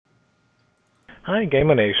Hi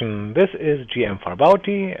Gamer Nation, this is GM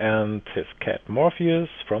Farbauti and his cat Morpheus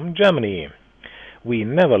from Germany. We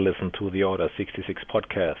never listen to the Order 66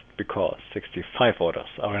 podcast because 65 orders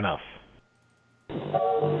are enough.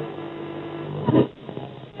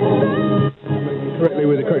 Correctly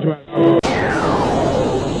with the correct amount.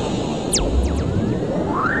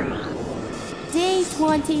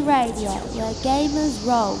 D20 Radio, where gamers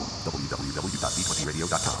roll.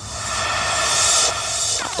 www.d20radio.com.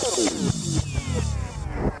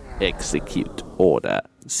 Execute Order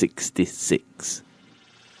 66.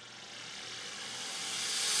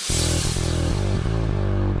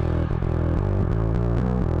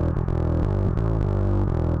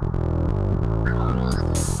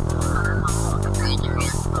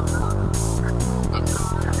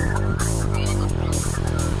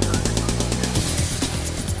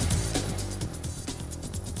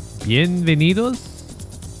 Bienvenidos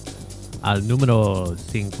al número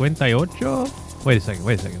 58. Wait a second.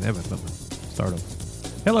 Start over.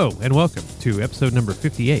 Hello, and welcome to episode number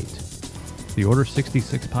 58, the Order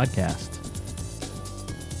 66 podcast,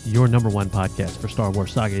 your number one podcast for Star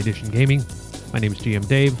Wars Saga Edition gaming. My name is GM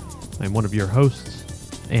Dave. I'm one of your hosts,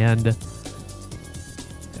 and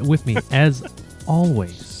with me, as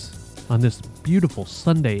always, on this beautiful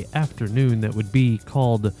Sunday afternoon that would be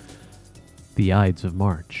called the Ides of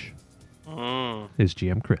March, is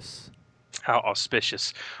GM Chris. How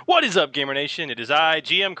auspicious. What is up, Gamer Nation? It is I,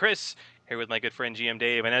 GM Chris, here with my good friend GM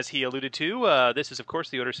Dave. And as he alluded to, this is, of course,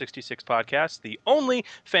 the Order 66 podcast, the only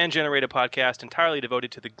fan-generated podcast entirely devoted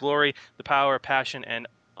to the glory, the power, passion, and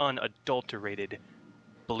unadulterated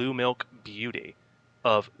blue milk beauty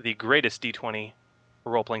of the greatest D20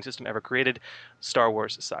 role-playing system ever created, Star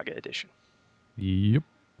Wars Saga Edition. Yep.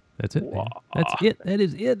 That's it. That's it. That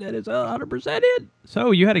is it. That is 100% it.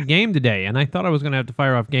 So you had a game today, and I thought I was going to have to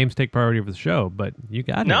fire off games take priority over the show, but you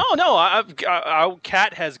got it. No,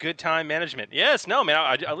 Cat has good time management. Yes, no, man.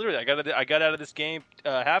 I literally I got out of this game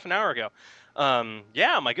half an hour ago.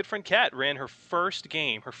 Yeah, my good friend Cat ran her first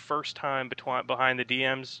game, her first time behind the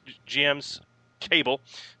GM's table,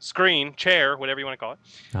 screen, chair, whatever you want to call it.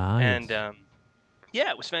 And yes.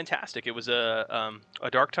 yeah, it was fantastic. It was a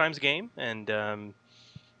Dark Times game, and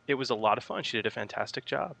it was a lot of fun. She did a fantastic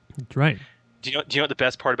job. That's right. Do you know what the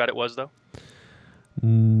best part about it was, though?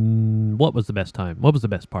 What was the best time? What was the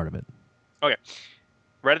best part of it? Okay.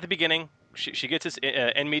 Right at the beginning, she gets this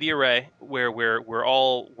en media ray where we're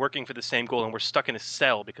all working for the same goal, and we're stuck in a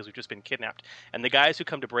cell because we've just been kidnapped. And the guys who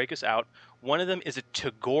come to break us out, one of them is a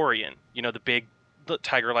Togorian. You know, the big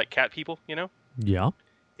tiger-like cat people, you know? Yeah.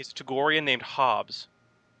 He's a Togorian named Hobbs.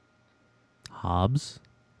 Hobbs?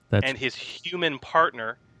 And his human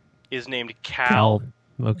partner is named Cal.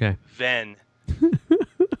 Okay. Ven.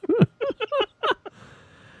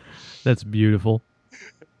 That's beautiful.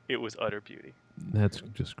 It was utter beauty. That's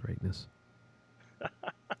just greatness.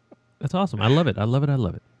 That's awesome. I love it. I love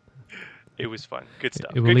it. It was fun. Good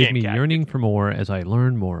stuff. It will Good leave game, me Cat. yearning for more as I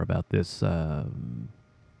learn more about this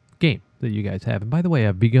game that you guys have. And by the way,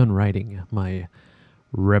 I've begun writing my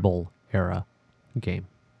Rebel era game.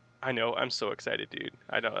 I know. I'm so excited, dude.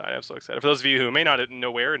 I know. I am so excited. For those of you who may not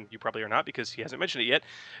know where, and you probably are not because he hasn't mentioned it yet,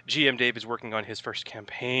 GM Dave is working on his first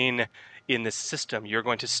campaign in this system. You're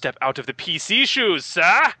going to step out of the PC shoes,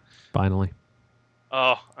 sir! Finally.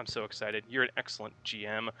 Oh, I'm so excited. You're an excellent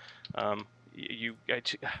GM. I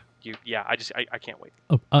can't wait.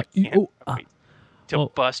 Wait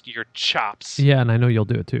to bust your chops. Yeah, and I know you'll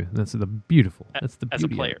do it too. That's the beautiful. That's the as a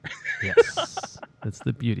beauty player. Of it. Yes, that's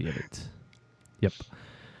the beauty of it. Yep.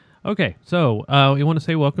 Okay, so we want to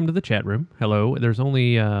say welcome to the chat room. Hello. There's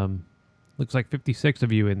only looks like 56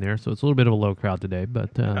 of you in there, so it's a little bit of a low crowd today.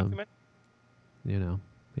 But you know,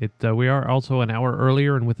 we are also an hour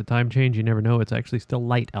earlier, and with the time change, you never know. It's actually still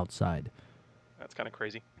light outside. That's kind of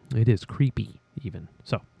crazy. It is creepy, even.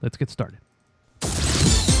 So let's get started.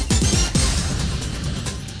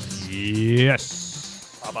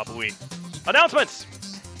 Yes. Announcements.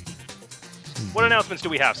 What announcements do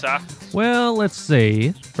we have, sir? Well, let's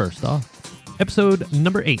say, first off, episode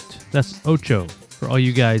number 8. That's ocho for all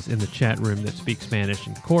you guys in the chat room that speak Spanish.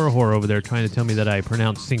 And Corahor over there trying to tell me that I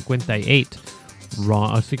pronounced 58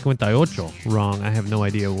 wrong, 58 wrong. I have no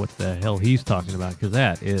idea what the hell he's talking about because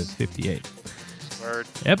that is 58. Word.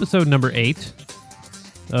 Episode number 8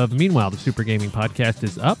 of Meanwhile, the Super Gaming Podcast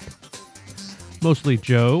is up. Mostly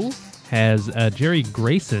Joe has Jerry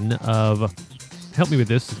Grayson of, help me with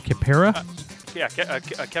this, Capera? Yeah,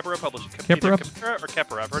 Kepera Publishing. Kepera? Kepera or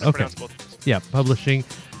Kepera? I've heard it Okay. pronounced both. Yeah, publishing.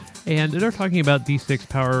 And they're talking about D6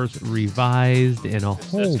 Powers Revised and a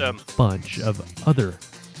whole bunch of other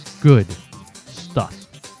good stuff.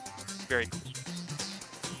 Very cool.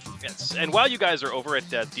 Yes, and while you guys are over at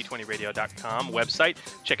d20radio.com website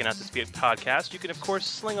checking out this podcast, you can, of course,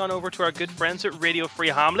 sling on over to our good friends at Radio Free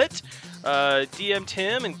Hamlet, DM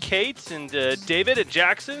Tim and Kate and David and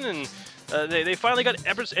Jackson, and they finally got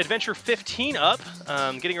Adventure 15 up,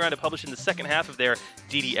 getting around to publishing the second half of their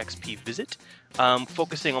DDXP visit,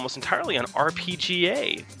 focusing almost entirely on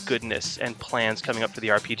RPGA goodness and plans coming up for the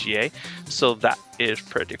RPGA, so that is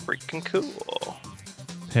pretty freaking cool.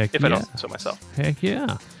 Heck If yeah. I don't say so myself. Heck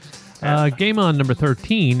yeah. Game On number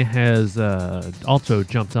 13 has also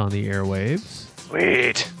jumped on the airwaves.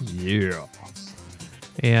 Sweet. Yeah.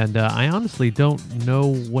 And I honestly don't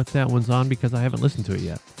know what that one's on because I haven't listened to it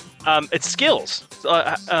yet. It's skills.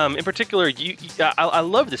 In particular, I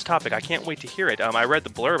love this topic. I can't wait to hear it. I read the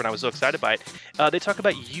blurb and I was so excited by it. They talk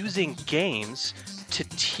about using games to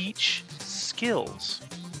teach skills.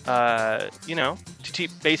 To teach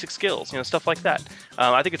basic skills, stuff like that.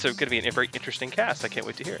 I think it's going to be a very interesting cast. I can't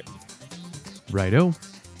wait to hear it. Righto.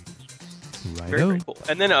 Very, very cool.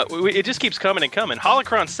 And then it just keeps coming and coming.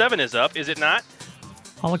 Holocron 7 is up, is it not?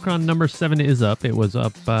 Holocron number 7 is up. It was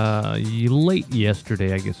up late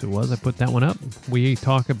yesterday, I guess it was. I put that one up. We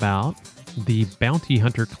talk about the Bounty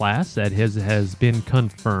Hunter class that has been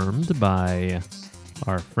confirmed by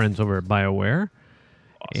our friends over at BioWare.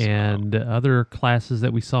 Awesome. And other classes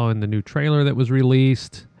that we saw in the new trailer that was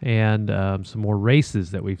released, and some more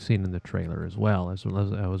races that we've seen in the trailer as well as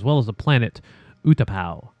the planet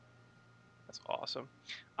Utapau. That's awesome.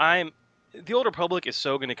 The Old Republic is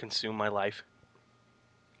so going to consume my life.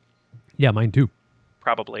 Yeah, mine too.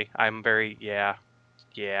 Probably. I'm very, yeah.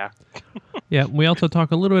 Yeah, we also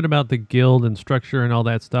talk a little bit about the guild and structure and all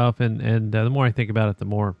that stuff, and the more I think about it, the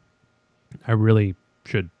more I really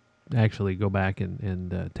should actually go back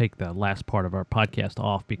and take the last part of our podcast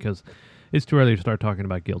off because it's too early to start talking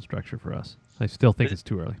about guild structure for us. I still think it's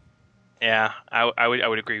too early. Yeah, I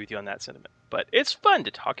would agree with you on that sentiment. But it's fun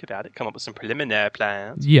to talk about it, come up with some preliminary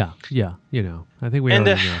plans. Yeah, I think we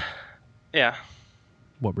already know yeah.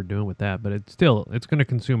 what we're doing with that, but it's going to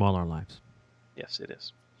consume all our lives. Yes, it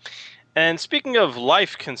is. And speaking of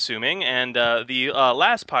life consuming, and the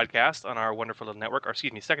last podcast on our wonderful little network, or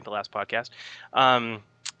excuse me, second to last podcast,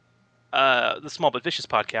 the Small But Vicious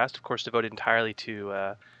podcast, of course, devoted entirely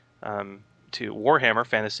to Warhammer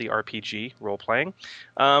Fantasy RPG role-playing.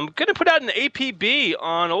 Going to put out an APB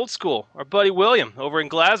on Old School, our buddy William over in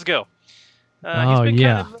Glasgow. He's been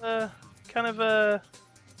kind of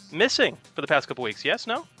missing for the past couple weeks. Yes,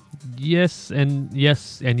 no? Yes,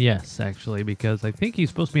 actually, because I think he's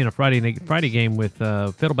supposed to be in a Friday game with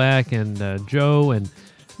Fiddleback and Joe, and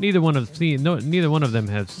neither one of them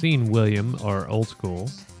have seen William or Old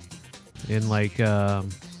School in like 2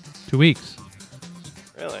 weeks.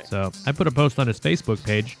 Really? So I put a post on his Facebook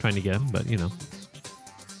page trying to get him, but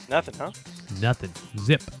Nothing, huh? Nothing.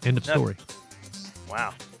 Zip. End of story.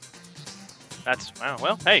 Wow. Wow.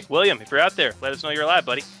 Well, hey, William, if you're out there, let us know you're alive,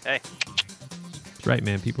 buddy. Hey. That's right,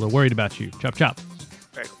 man. People are worried about you. Chop, chop.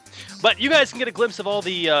 Very cool. But you guys can get a glimpse of all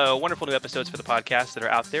the wonderful new episodes for the podcast that are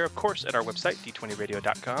out there, of course, at our website,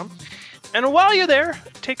 d20radio.com. And while you're there,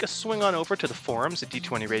 take a swing on over to the forums at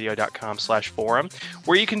d20radio.com/forum,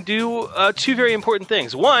 where you can do two very important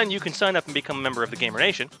things. One, you can sign up and become a member of the Gamer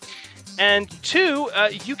Nation. And two,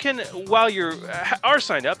 you can, while you are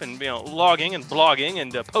signed up and logging and blogging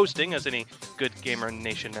and posting, as any good Gamer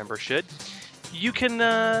Nation member should, you can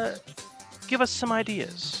give us some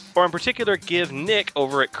ideas. Or in particular, give Nick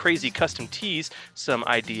over at Crazy Custom Tees some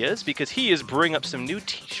ideas, because he is bringing up some new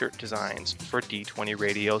t-shirt designs for D20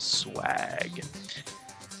 Radio swag.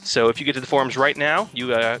 So if you get to the forums right now, you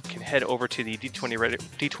can head over to the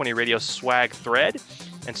D20 Radio swag thread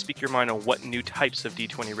and speak your mind on what new types of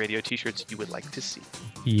D20 Radio t-shirts you would like to see.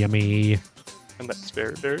 Yummy. And that's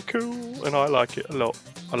very, very cool, and I like it a lot.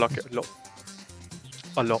 A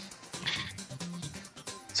lot.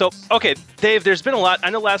 So, okay, Dave, there's been a lot. I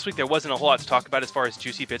know last week there wasn't a whole lot to talk about as far as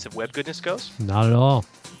juicy bits of web goodness goes. Not at all.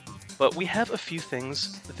 But we have a few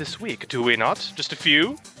things this week, do we not? Just a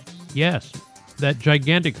few? Yes. That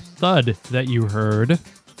gigantic thud that you heard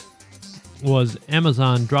was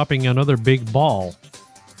Amazon dropping another big ball.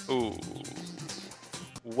 Ooh.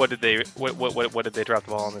 What did they drop the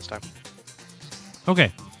ball on this time?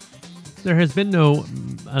 Okay. There has been no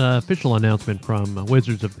official announcement from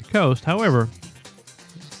Wizards of the Coast. However,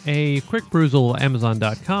 a quick perusal of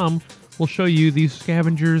Amazon.com will show you the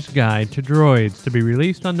Scavenger's Guide to Droids to be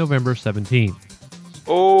released on November 17th.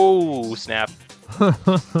 Oh, snap.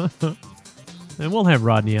 And we'll have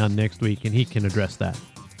Rodney on next week, and he can address that.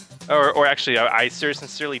 Or actually, I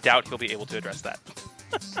sincerely doubt he'll be able to address that.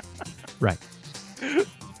 Right.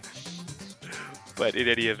 But in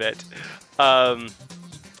any event,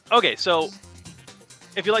 Okay, so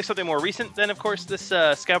if you like something more recent, then of course this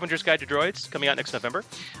Scavenger's Guide to Droids coming out next November,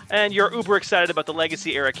 and you're uber excited about the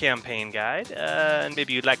Legacy Era Campaign Guide, and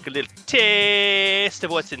maybe you'd like a little taste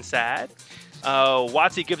of what's inside.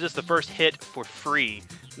 WotC gives us the first hit for free.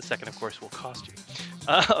 The second, of course, will cost you.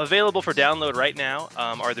 Available for download right now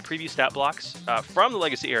are the preview stat blocks from the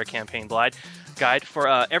Legacy Era Campaign Guide for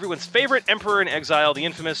everyone's favorite Emperor in Exile, the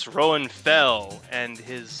infamous Rowan Fell, and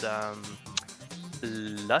his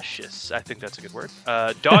luscious, I think that's a good word,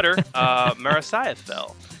 daughter, Marasiah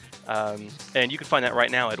Fell. And you can find that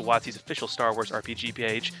right now at WotC's official Star Wars RPG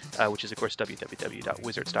page, which is, of course,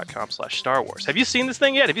 www.wizards.com/Star Wars. Have you seen this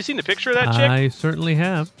thing yet? Have you seen the picture of that chick? I certainly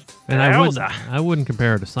have. And I wouldn't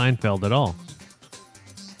compare her to Seinfeld at all.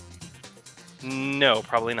 No,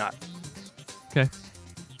 probably not. Okay.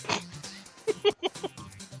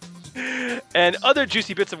 And other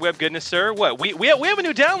juicy bits of web goodness, sir. What? We have a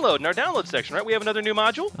new download in our download section, right? We have another new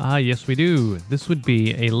module? Yes, we do. This would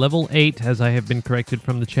be a level 8, as I have been corrected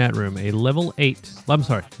from the chat room. A level 8. I'm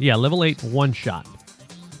sorry. Yeah, level 8 one-shot.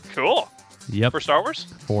 Cool. Yep. For Star Wars?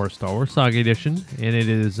 For Star Wars Saga Edition. And it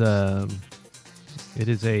is a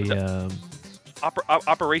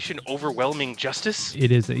Operation Overwhelming Justice?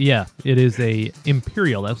 It is a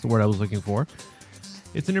Imperial. That's the word I was looking for.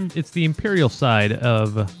 It's the Imperial side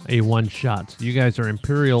of a one-shot. So you guys are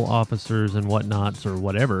Imperial officers and whatnots or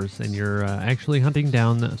whatevers, and you're actually hunting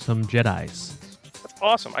down some Jedis. That's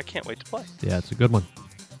awesome. I can't wait to play. Yeah, it's a good one.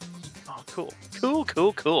 Oh, cool.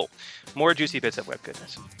 Cool. More juicy bits of web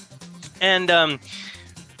goodness. And,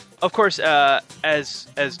 of course,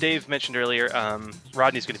 as Dave mentioned earlier,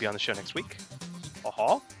 Rodney's going to be on the show next week.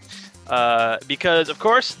 Because, of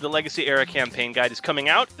course, the Legacy Era Campaign Guide is coming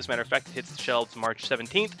out. As a matter of fact, it hits the shelves March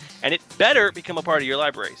 17th, and it better become a part of your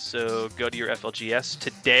library. So go to your FLGS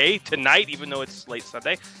tonight, even though it's late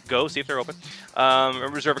Sunday. Go, see if they're open.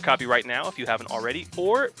 Reserve a copy right now if you haven't already,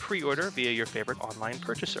 or pre-order via your favorite online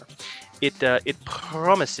purchaser. It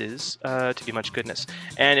promises to be much goodness.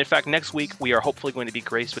 And in fact, next week we are hopefully going to be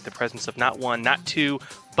graced with the presence of not one, not two,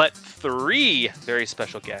 but 3 very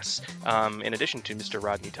special guests, in addition to Mr.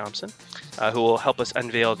 Rodney Thompson, who will help us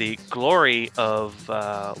unveil the glory of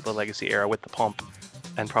the Legacy Era with the pomp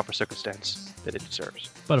and proper circumstance that it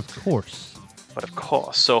deserves. But of course.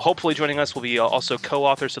 So hopefully joining us will be also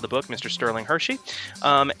co-authors of the book, Mr. Sterling Hershey,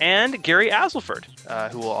 and Gary Aselford,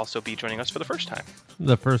 who will also be joining us for the first time.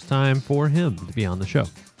 The first time for him to be on the show.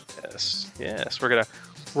 Yes.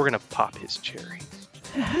 We're gonna pop his cherry.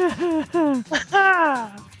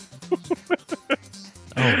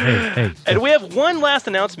 Hey. And we have one last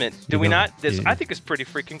announcement, do we not? This yeah. I think is pretty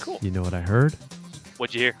freaking cool. You know what I heard?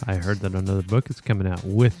 What'd you hear? I heard that another book is coming out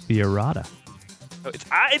with the errata. Oh, it's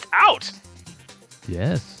out!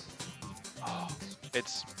 Yes. Oh,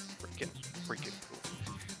 it's freaking cool.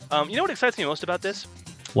 You know what excites me most about this?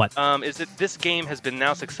 What? Is that this game has been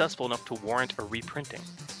now successful enough to warrant a reprinting.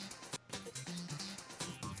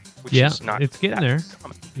 Which is not it's getting there.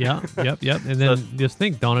 common. Yep. And then just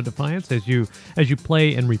think, Dawn of Defiance, as you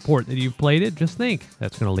play and report that you've played it, just think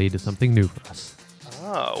that's going to lead to something new for us.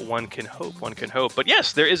 Oh, one can hope. But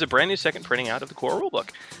yes, there is a brand new second printing out of the core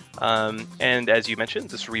rulebook. And as you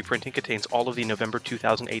mentioned, this reprinting contains all of the November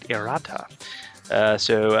 2008 errata.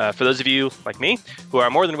 So for those of you, like me, who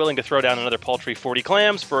are more than willing to throw down another paltry 40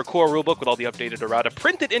 clams for a core rulebook with all the updated errata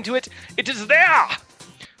printed into it, it is there!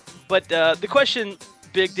 But the question,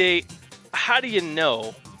 Big D, how do you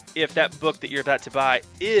know if that book that you're about to buy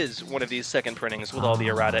is one of these second printings with all the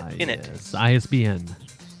errata in it? Yes,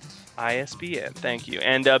 ISBN, thank you.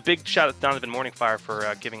 And big shout out to Donovan Morningfire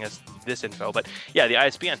for giving us this info. But yeah, the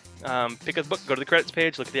ISBN. Pick up the book, go to the credits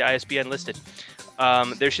page, look at the ISBN listed.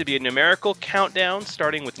 There should be a numerical countdown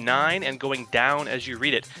starting with 9 and going down as you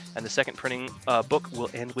read it. And the second printing book will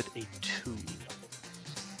end with a 2.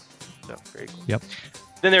 So, very cool. Yep.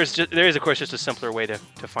 Then there is, of course, just a simpler way to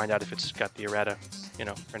find out if it's got the errata,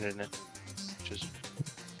 printed in it. Which is,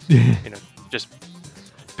 just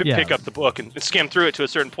pick up the book and skim through it to a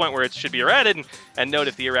certain point where it should be errated and note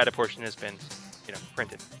if the errata portion has been,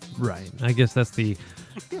 printed. Right. I guess that's the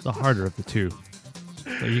harder of the two.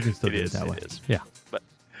 But you can still do it that way. It is. Yeah. But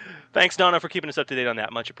thanks, Donna, for keeping us up to date on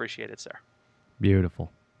that. Much appreciated, sir.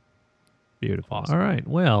 Beautiful. Awesome. All right.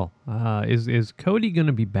 Well, is Cody going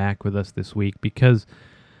to be back with us this week? Because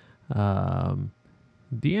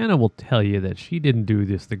Deanna will tell you that she didn't do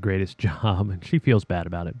this the greatest job, and she feels bad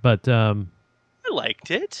about it. But I liked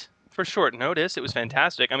it for short notice. It was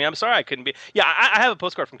fantastic. I mean, I'm sorry I couldn't be. Yeah, I have a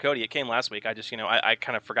postcard from Cody. It came last week. I just, I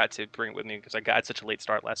kind of forgot to bring it with me because I got such a late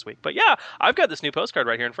start last week. But yeah, I've got this new postcard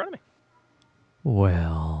right here in front of me.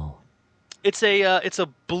 Well, it's a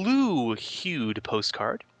blue-hued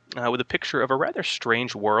postcard. with a picture of a rather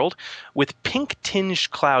strange world with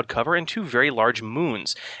pink-tinged cloud cover and 2 very large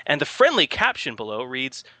moons. And the friendly caption below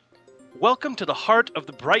reads, "Welcome to the heart of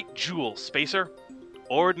the bright jewel, Spacer.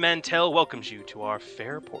 Ord Mantell welcomes you to our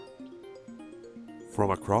fair port."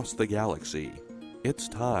 From across the galaxy, it's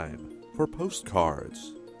time for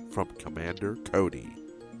postcards from Commander Cody.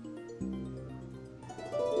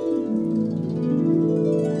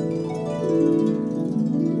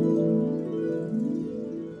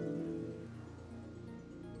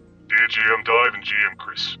 Dear GM Dave and GM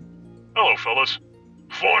Chris. Hello, fellas.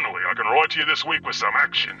 Finally, I can write to you this week with some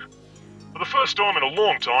action. For the first time in a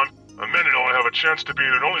long time, Men and I have a chance to be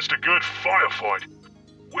in an honest-to-good firefight.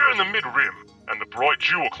 We're in the Mid-Rim and the Bright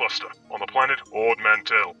Jewel Cluster on the planet Ord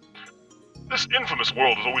Mantell. This infamous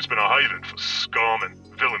world has always been a haven for scum and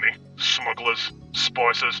villainy, smugglers,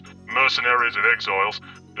 spicers, mercenaries and exiles,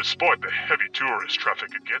 despite the heavy tourist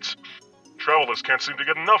traffic it gets. Travelers can't seem to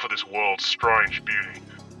get enough of this world's strange beauty.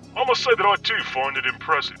 I must say that I too find it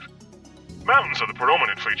impressive. Mountains are the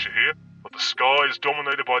predominant feature here, but the sky is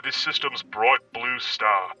dominated by this system's bright blue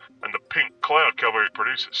star and the pink cloud cover it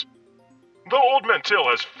produces. Though Ord Mantell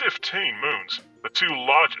has 15 moons, the 2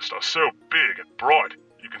 largest are so big and bright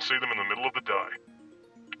you can see them in the middle of the day.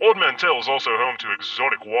 Ord Mantell is also home to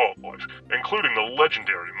exotic wildlife, including the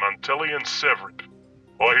legendary Mantellian Sevrip.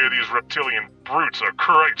 I hear these reptilian brutes are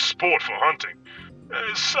great sport for hunting.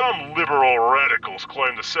 Some liberal radicals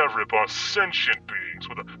claim the Sevrip are sentient beings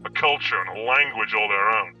with a culture and a language all their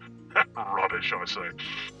own. Rubbish, I say.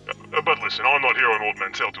 But listen, I'm not here on Ord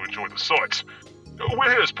Mantell to enjoy the sights.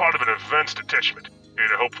 We're here as part of an events detachment, here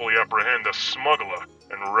to hopefully apprehend a smuggler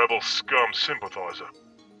and rebel scum sympathizer.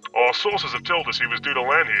 Our sources have told us he was due to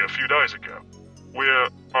land here a few days ago. We're,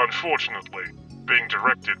 unfortunately, being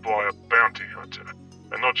directed by a bounty hunter.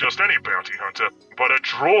 And not just any bounty hunter, but a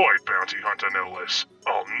droid bounty hunter, no less.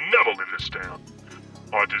 I'll never live this down.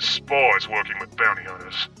 I despise working with bounty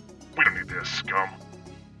hunters. We don't need their scum.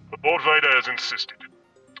 But Lord Vader has insisted.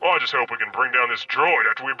 I just hope we can bring down this droid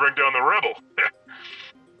after we bring down the rebel.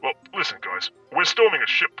 Well, listen, guys. We're storming a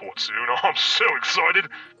shipport soon. I'm so excited.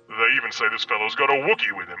 They even say this fellow's got a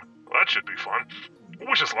Wookiee with him. That should be fun.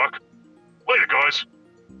 Wish us luck. Later, guys.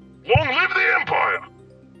 Long live the Empire!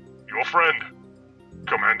 Your friend,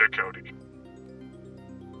 Commander Cody.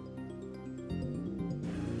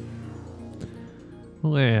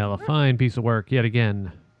 Well, a fine piece of work yet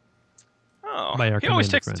again. Oh, By our he always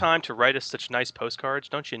commander takes the friend. time to write us such nice postcards,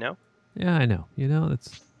 don't you know? Yeah, I know. You know,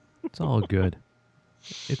 it's all good.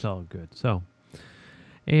 It's all good. So,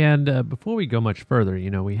 and before we go much further, you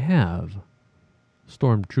know, we have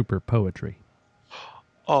Stormtrooper poetry.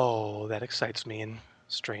 Oh, that excites me in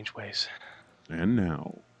strange ways. And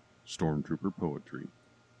now, Stormtrooper poetry.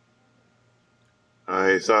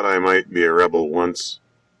 I thought I might be a rebel once.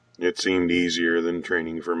 It seemed easier than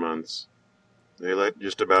training for months. They let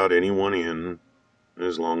just about anyone in,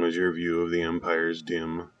 as long as your view of the Empire's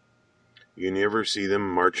dim. You never see them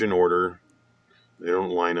march in order. They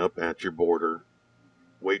don't line up at your border.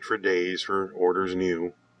 Wait for days for orders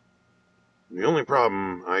new. The only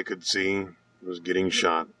problem I could see was getting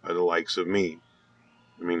shot by the likes of me.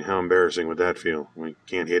 I mean, how embarrassing would that feel? We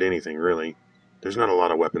can't hit anything, really. There's not a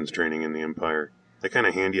lot of weapons training in the Empire. They kind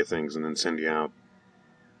of hand you things and then send you out.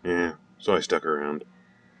 Yeah, so I stuck around.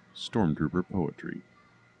 Stormtrooper poetry.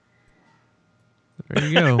 There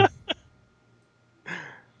you go.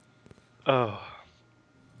 Oh.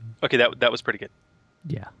 Okay, that was pretty good.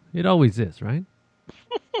 Yeah, it always is, right?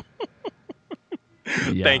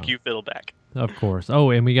 Yeah, Thank you, Fiddleback. of course. Oh,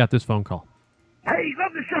 and we got this phone call. Hey,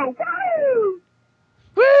 love the show.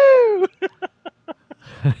 Woo! Woo!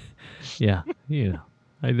 Yeah, you know,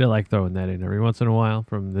 I do like throwing that in every once in a while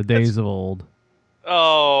from the days of old.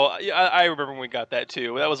 Oh, yeah, I remember when we got that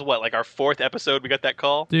too. That was what, like our 4th episode we got that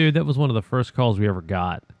call? Dude, that was one of the first calls we ever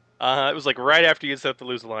got. It was like right after you set up the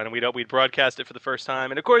Lose the Line, and we'd broadcast it for the first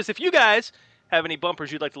time. And of course, if you guys have any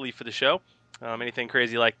bumpers you'd like to leave for the show, anything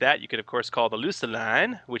crazy like that, you could of course call the Lose the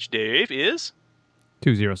Line, which Dave is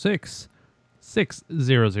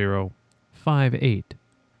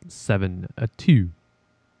 206-600-5872.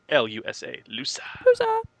 LUSA,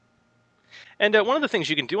 Lusa. And one of the things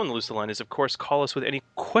you can do on the Lose the Line is, of course, call us with any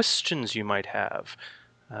questions you might have,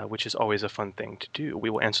 which is always a fun thing to do. We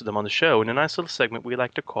will answer them on the show in a nice little segment we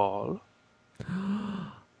like to call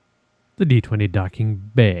The D20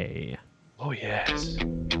 Docking Bay. Oh, yes.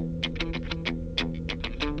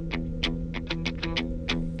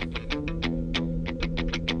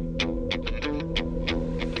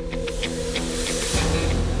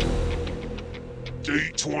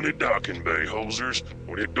 D20 Docking Bay, hosers.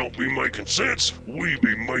 When it don't be making sense, we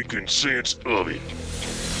be making sense of it.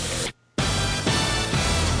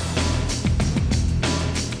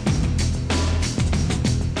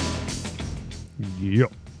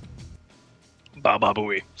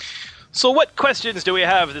 Ba-ba-booey. So what questions do we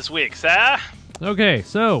have this week, sir? Okay,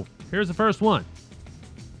 so here's the first one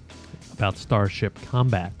about Starship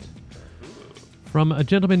Combat. From a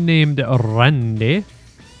gentleman named Randy.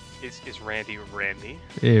 Is Randy Randy?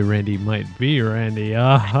 Randy might be Randy.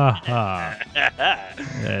 Ah, ha, ha.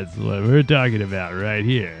 That's what we're talking about right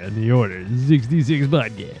here in the Order 66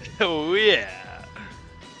 podcast. Oh, yeah.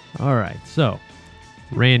 All right, so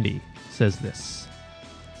Randy says this.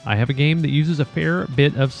 I have a game that uses a fair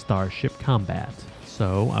bit of Starship Combat,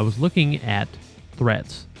 so I was looking at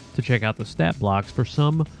threats to check out the stat blocks for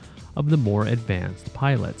some of the more advanced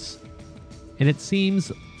pilots. And it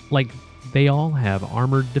seems like they all have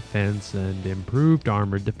armored defense and improved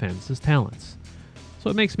armored defense as talents. So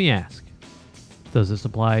it makes me ask, does this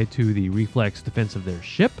apply to the reflex defense of their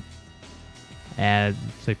ship? Add,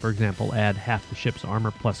 say for example, add half the ship's armor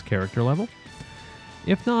plus character level?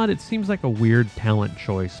 If not, it seems like a weird talent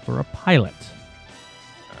choice for a pilot.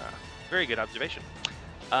 Very good observation.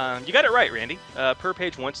 You got it right, Randy. Per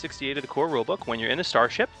page 168 of the core rulebook, when you're in a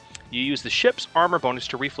starship, you use the ship's armor bonus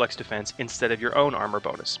to reflex defense instead of your own armor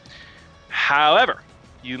bonus. However,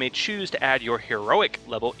 you may choose to add your heroic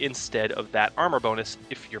level instead of that armor bonus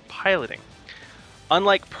if you're piloting.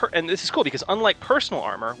 And this is cool because unlike personal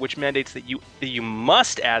armor, which mandates that you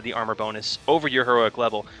must add the armor bonus over your heroic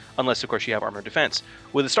level, unless of course you have armor defense,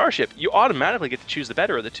 with a starship, you automatically get to choose the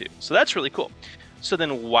better of the two. So that's really cool. So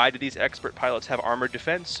then why do these expert pilots have armored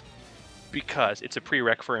defense? Because it's a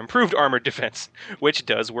prereq for improved armored defense, which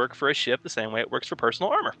does work for a ship the same way it works for personal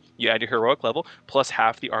armor. You add your heroic level plus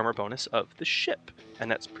half the armor bonus of the ship, and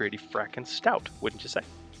that's pretty frackin' stout, wouldn't you say?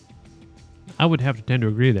 I would have to tend to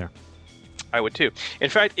agree there. I would too. In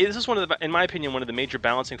fact, this is in my opinion, one of the major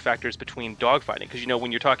balancing factors between dogfighting. Because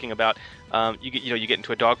when you're talking about, you get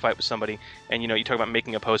into a dogfight with somebody, and you talk about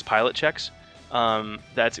making opposed pilot checks.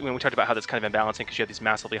 That's when we talked about how that's kind of imbalancing because you have these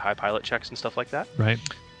massively high pilot checks and stuff like that. Right.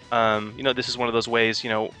 This is one of those ways,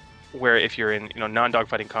 where if you're in,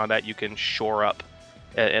 non-dogfighting combat, you can shore up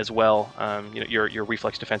as well, your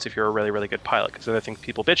reflex defense if you're a really, really good pilot. Because the other thing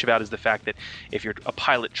people bitch about is the fact that if you're a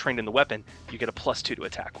pilot trained in the weapon, you get a +2 to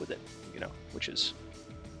attack with it, which is,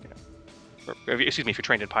 if you're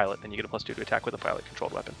trained in pilot, then you get a +2 to attack with a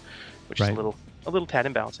pilot-controlled weapon, which is a little tad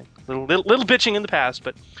imbalancing. Little bitching in the past,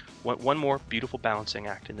 but one more beautiful balancing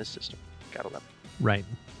act in this system. Gotta love it.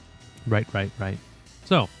 Right.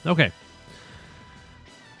 So, okay.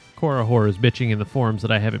 Korahor is bitching in the forums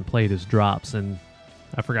that I haven't played his drops, and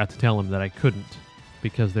I forgot to tell him that I couldn't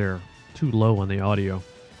because they're too low on the audio.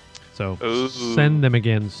 So, send them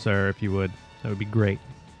again, sir, if you would. That would be great.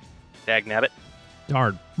 Dagnabbit.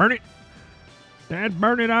 Darn. Burn it. Dad,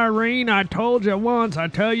 burn it, Irene. I told you once. I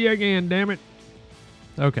tell you again, damn it.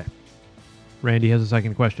 Okay. Randy has a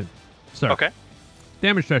second question. Sir. Okay.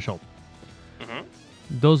 Damage threshold.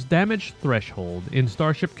 Does damage threshold in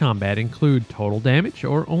Starship Combat include total damage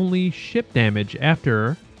or only ship damage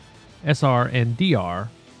after SR and DR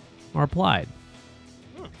are applied?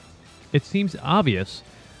 It seems obvious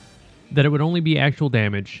that it would only be actual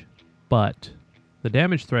damage, but the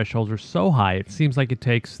damage thresholds are so high it seems like it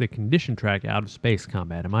takes the condition track out of space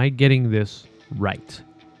combat. Am I getting this right?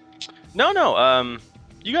 No.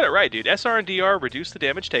 You got it right, dude. SR and DR reduce the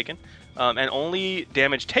damage taken. And only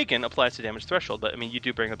damage taken applies to damage threshold. But, you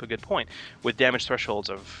do bring up a good point. With damage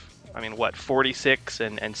thresholds of, 46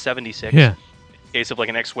 and 76, yeah. Case of like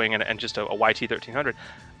an X-Wing and just a YT-1300,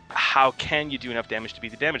 how can you do enough damage to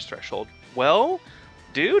beat the damage threshold? Well,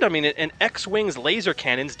 dude, an X-Wing's laser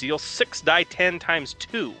cannons deal 6 die 10 times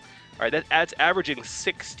 2. All right, that's averaging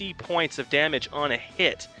 60 points of damage on a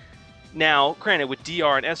hit. Now, granted, with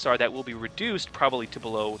DR and SR, that will be reduced probably to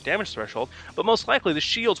below damage threshold, but most likely the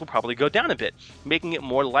shields will probably go down a bit, making it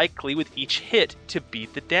more likely with each hit to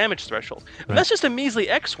beat the damage threshold. Right. That's just a measly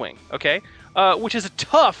X-Wing, okay? Which is a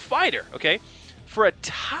tough fighter, okay? For a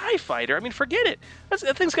TIE fighter, forget it.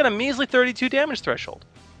 That thing's got a measly 32 damage threshold.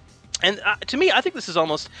 And to me, I think this is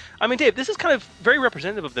almost... Dave, this is kind of very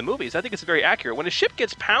representative of the movies. I think it's very accurate. When a ship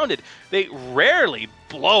gets pounded, they rarely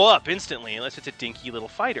blow up instantly unless it's a dinky little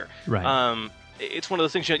fighter. Right. It's one of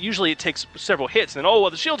those things, usually it takes several hits, and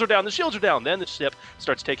then, the shields are down, Then the ship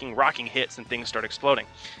starts taking rocking hits, and things start exploding.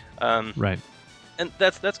 Right. And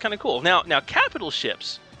that's kind of cool. Now, capital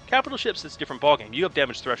ships, it's a different ballgame. You have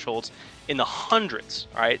damage thresholds in the hundreds,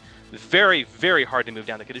 all right? Very, very hard to move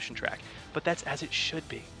down the condition track. But that's as it should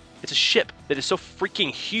be. It's a ship that is so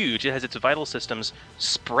freaking huge, it has its vital systems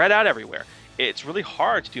spread out everywhere. It's really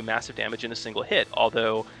hard to do massive damage in a single hit,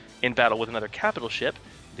 although in battle with another capital ship,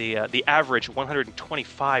 the average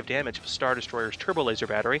 125 damage of a Star Destroyer's turbo laser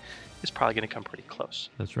battery is probably going to come pretty close.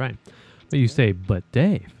 That's right. But you say, but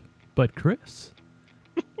Dave, but Chris,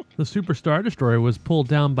 the Super Star Destroyer was pulled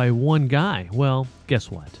down by one guy. Well,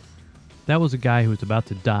 guess what? That was a guy who was about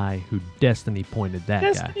to die, who Destiny pointed that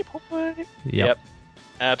guy. Destiny point. Yep.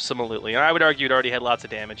 Absolutely. And I would argue it already had lots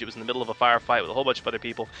of damage. It was in the middle of a firefight with a whole bunch of other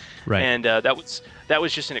people. Right. And that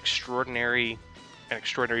was just an extraordinary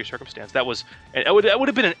circumstance. That would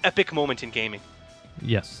have been an epic moment in gaming.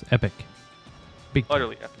 Yes, epic. Big time.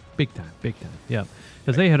 Utterly epic. Big time. Yeah.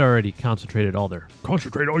 Because they had already concentrated all their,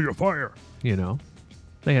 Concentrate all your fire.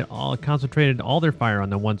 they had all concentrated all their fire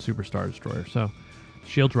on the one Super Star Destroyer. So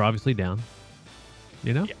shields were obviously down.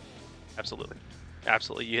 Yeah, absolutely.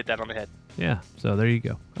 Absolutely. You hit that on the head. Yeah, so there you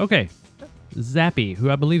go. Okay. Zappy, who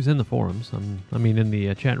I believe is in the forums, in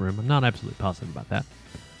the chat room. I'm not absolutely positive about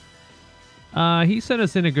that. He sent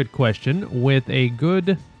us in a good question with a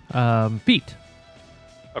good feat.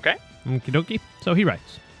 Okay. Okie dokie. So he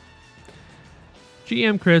writes,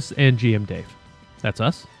 GM Chris and GM Dave. That's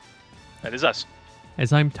us. That is us.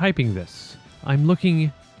 As I'm typing this, I'm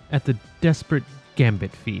looking at the Desperate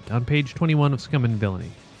Gambit feat on page 21 of Scum and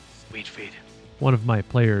Villainy. Sweet feat. One of my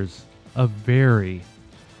players, a very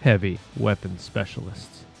heavy weapons specialist,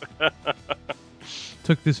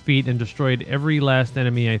 took this feat and destroyed every last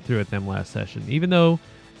enemy I threw at them last session. Even though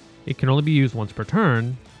it can only be used once per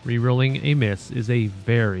turn, rerolling a miss is a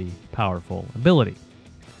very powerful ability,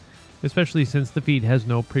 especially since the feat has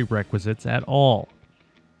no prerequisites at all.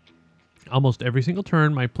 Almost every single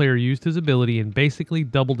turn, my player used his ability and basically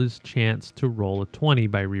doubled his chance to roll a 20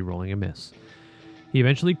 by rerolling a miss. He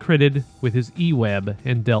eventually critted with his E-Web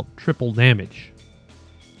and dealt triple damage.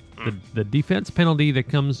 The defense penalty that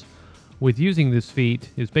comes with using this feat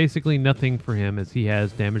is basically nothing for him, as he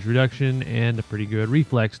has damage reduction and a pretty good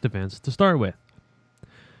reflex defense to start with.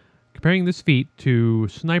 Comparing this feat to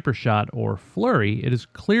Sniper Shot or Flurry, it is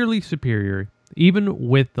clearly superior, even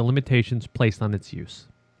with the limitations placed on its use.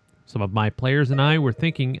 Some of my players and I were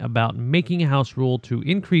thinking about making a house rule to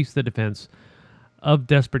increase the defense of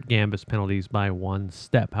Desperate Gambit's penalties by one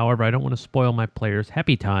step. However, I don't want to spoil my player's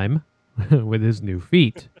happy time with his new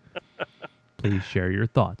feat. Please share your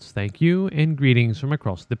thoughts. Thank you, and greetings from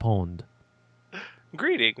across the pond.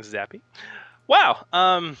 Greetings, Zappy. Wow.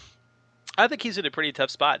 I think he's in a pretty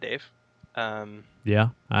tough spot, Dave. Yeah,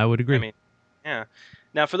 I would agree. I mean, yeah.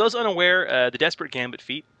 Now, for those unaware, the Desperate Gambit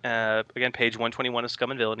feat, again, page 121 of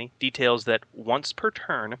Scum and Villainy, details that once per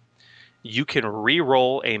turn, you can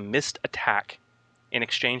re-roll a missed attack in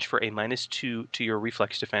exchange for a -2 to your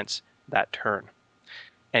reflex defense that turn.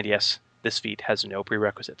 And yes, this feat has no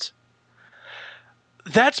prerequisites.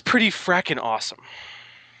 That's pretty frackin' awesome.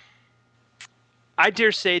 I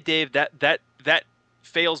dare say, Dave, that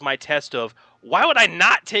fails my test of why would I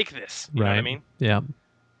not take this? You know what I mean? Yeah.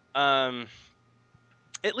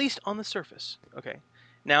 At least on the surface. Okay.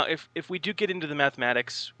 Now, if we do get into the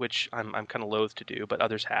mathematics, which I'm kind of loath to do, but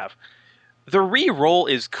others have, the re-roll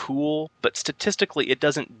is cool, but statistically it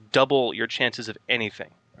doesn't double your chances of anything.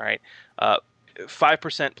 All right.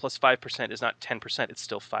 5% plus 5% is not 10%. It's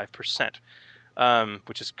still 5%.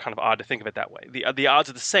 Which is kind of odd to think of it that way. The odds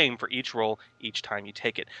are the same for each roll each time you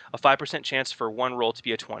take it. A 5% chance for one roll to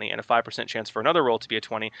be a 20 and a 5% chance for another roll to be a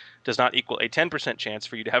 20 does not equal a 10% chance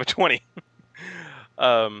for you to have a 20.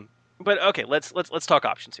 But okay, let's talk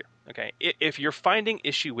options here. Okay, if you're finding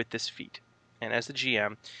issue with this feat, and as the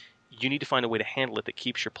GM, you need to find a way to handle it that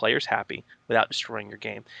keeps your players happy without destroying your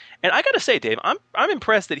game. And I got to say, Dave, I'm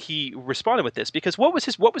impressed that he responded with this, because what was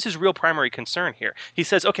his real primary concern here? He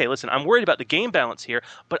says, okay, listen, I'm worried about the game balance here,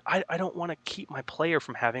 but I don't want to keep my player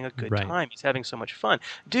from having a good time. He's having so much fun.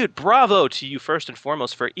 Dude, bravo to you first and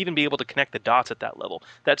foremost for even being able to connect the dots at that level.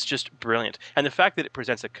 That's just brilliant. And the fact that it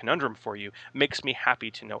presents a conundrum for you makes me happy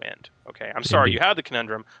to no end. Okay, I'm sorry you have the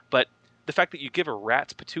conundrum, but the fact that you give a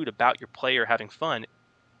rat's patoot about your player having fun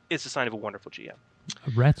is a sign of a wonderful GM.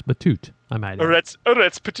 A rat's patoot, I might add. A rat's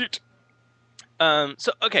patoot.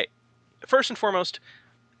 So, okay, first and foremost,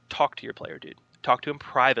 talk to your player, dude. Talk to him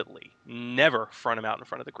privately. Never front him out in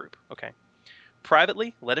front of the group, okay?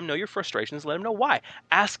 Privately, let him know your frustrations. Let him know why.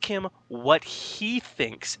 Ask him what he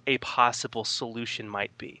thinks a possible solution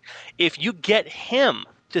might be. If you get him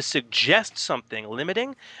to suggest something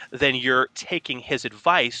limiting, then you're taking his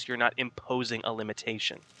advice. You're not imposing a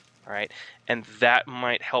limitation. All right, and that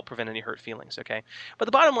might help prevent any hurt feelings, okay? But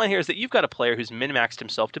the bottom line here is that you've got a player who's min-maxed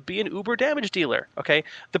himself to be an uber damage dealer, okay?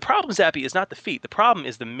 The problem, Zappy, is not the feat. The problem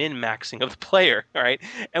is the min-maxing of the player, all right?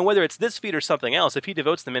 And whether it's this feat or something else, if he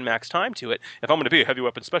devotes the min-max time to it, if I'm going to be a heavy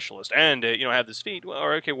weapon specialist and, have this feat,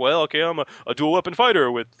 okay, I'm a dual weapon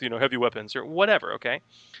fighter with, heavy weapons or whatever, okay?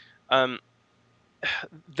 That's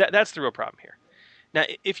the real problem here. Now,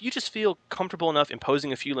 if you just feel comfortable enough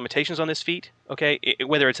imposing a few limitations on this feat, okay,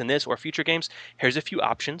 whether it's in this or future games, here's a few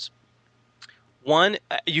options. One,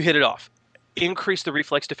 you hit it off. Increase the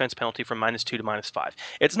reflex defense penalty from -2 to -5.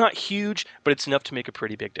 It's not huge, but it's enough to make a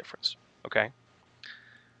pretty big difference, okay?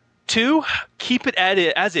 2, keep it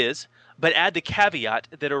as is, but add the caveat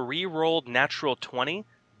that a re-rolled natural 20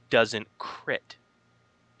 doesn't crit.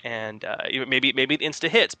 And maybe it insta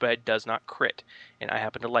hits, but it does not crit. And I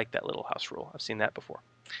happen to like that little house rule. I've seen that before.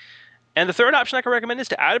 And the third option I can recommend is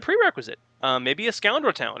to add a prerequisite. Maybe a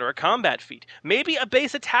scoundrel talent or a combat feat. Maybe a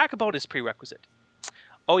base attack bonus prerequisite.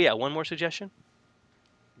 Oh yeah, one more suggestion.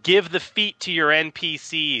 Give the feat to your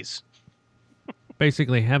NPCs.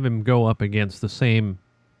 Basically, have him go up against the same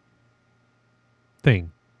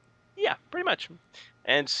thing. Yeah, pretty much.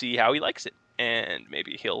 And see how he likes it. And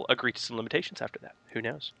maybe he'll agree to some limitations after that. Who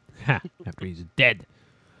knows? Ha, after he's dead.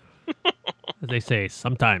 As they say,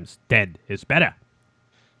 sometimes dead is better.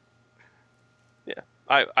 Yeah,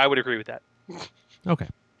 I would agree with that. Okay.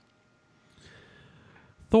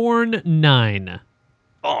 Thorn 9.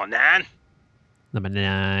 Oh, 9. Number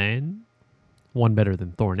 9. One better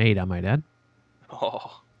than Thorn 8, I might add.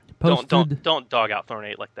 Oh, Posted... don't dog out Thorn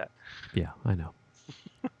 8 like that. Yeah, I know.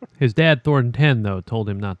 His dad, Thorn 10, though, told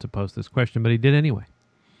him not to post this question, but he did anyway.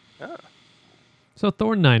 Oh. So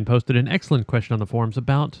Thorn 9 posted an excellent question on the forums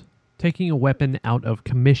about taking a weapon out of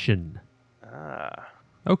commission.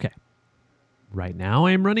 Okay. Right now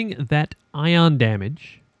I am running that ion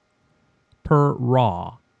damage per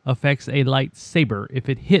raw affects a lightsaber if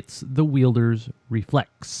it hits the wielder's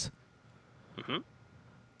reflex. Mm-hmm.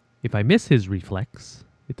 If I miss his reflex,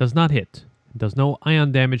 it does not hit. It does no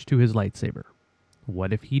ion damage to his lightsaber.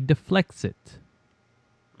 What if he deflects it?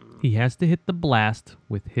 He has to hit the blast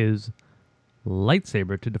with his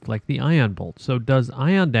lightsaber to deflect the ion bolt. So does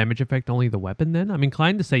ion damage affect only the weapon then? I'm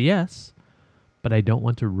inclined to say yes, but I don't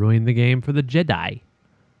want to ruin the game for the Jedi.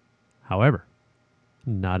 However,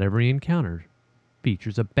 not every encounter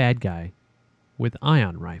features a bad guy with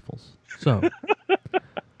ion rifles. So,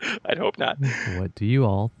 I'd hope not. What do you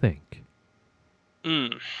all think?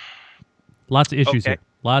 Lots of issues here.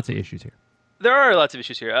 Lots of issues here. There are lots of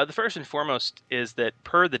issues here. The first and foremost is that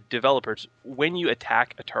per the developers, when you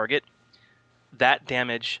attack a target, that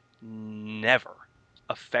damage never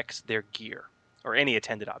affects their gear or any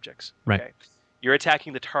attended objects. Right. Okay? You're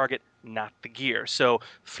attacking the target, not the gear. So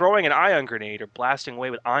throwing an ion grenade or blasting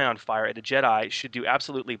away with ion fire at a Jedi should do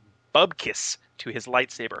absolutely bubkiss to his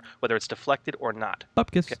lightsaber, whether it's deflected or not.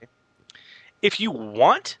 Bubkiss. Okay. If you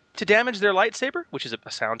want to damage their lightsaber, which is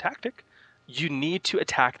a sound tactic, you need to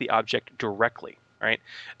attack the object directly. Right?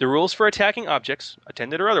 The rules for attacking objects,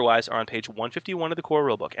 attended or otherwise, are on page 151 of the core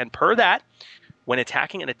rulebook. And per that, when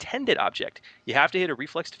attacking an attended object, you have to hit a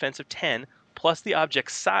reflex defense of 10 plus the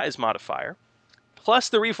object's size modifier plus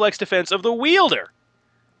the reflex defense of the wielder.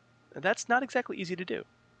 That's not exactly easy to do.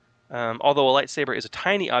 Although a lightsaber is a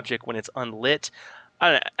tiny object when it's unlit.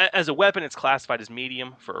 I don't know, as a weapon, it's classified as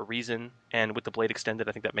medium for a reason, and with the blade extended,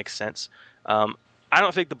 I think that makes sense. I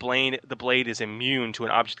don't think the blade is immune to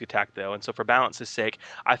an object attack, though, and so for balance's sake,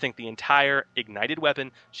 I think the entire ignited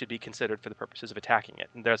weapon should be considered for the purposes of attacking it.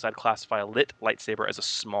 And thus, I'd classify a lit lightsaber as a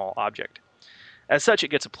small object. As such, it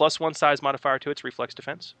gets a +1 size modifier to its reflex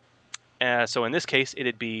defense. So in this case,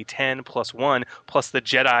 it'd be 10 plus 1 plus the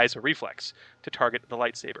Jedi's reflex to target the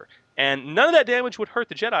lightsaber. And none of that damage would hurt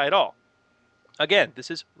the Jedi at all. Again, this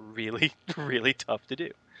is really, really tough to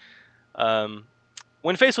do.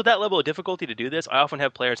 When faced with that level of difficulty to do this, I often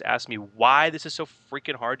have players ask me why this is so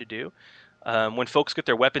freaking hard to do. When folks get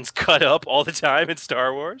their weapons cut up all the time in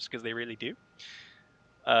Star Wars, because they really do.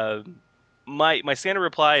 My standard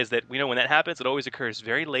reply is that when that happens, it always occurs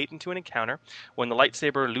very late into an encounter, when the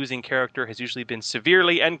lightsaber losing character has usually been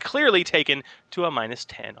severely and clearly taken to a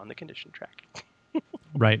 -10 on the condition track.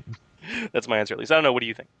 Right. That's my answer, at least. I don't know. What do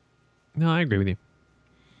you think? No, I agree with you.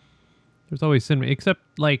 There's always cinema, except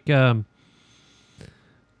like, I'm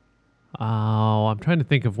trying to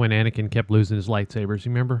think of when Anakin kept losing his lightsabers.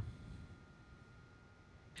 You remember?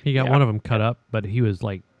 He got one of them cut up, but he was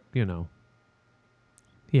like, he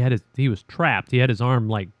was trapped. He had his arm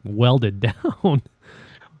like welded down.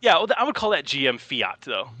 Yeah, well, I would call that GM fiat,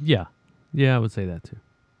 though. Yeah, I would say that too.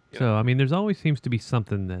 Yeah. So, I mean, there's always seems to be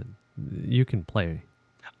something that you can play.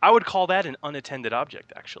 I would call that an unattended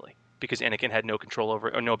object, actually, because Anakin had no control over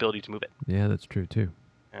it or no ability to move it. Yeah, that's true too.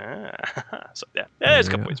 So yeah, there's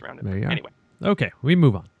a couple ways around it. Anyway. Okay, we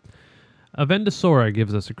move on. Avendasora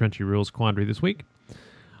gives us a Crunchy Rules quandary this week.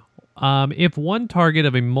 If one target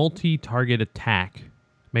of a multi-target attack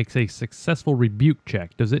makes a successful rebuke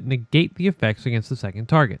check, does it negate the effects against the second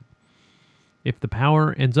target? If the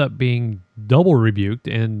power ends up being double rebuked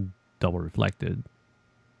and double reflected,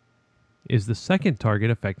 is the second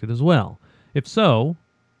target affected as well? If so,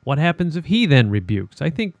 what happens if he then rebukes? I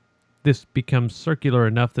think this becomes circular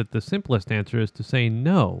enough that the simplest answer is to say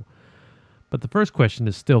no. But the first question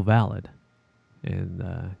is still valid.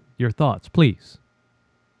 And your thoughts, please.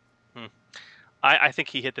 I think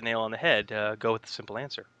he hit the nail on the head. Go with the simple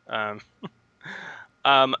answer.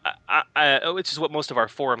 Which is what most of our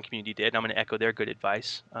forum community did. And I'm going to echo their good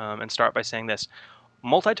advice and start by saying this.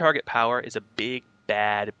 Multi-target power is a big,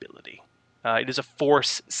 bad ability. It is a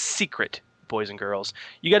force secret, boys and girls.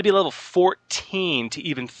 You got to be level 14 to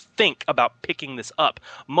even think about picking this up.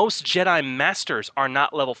 Most Jedi Masters are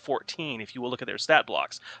not level 14 if you will look at their stat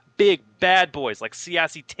blocks. Big bad boys like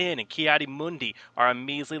Siasi Tin and Ki-Adi-Mundi are a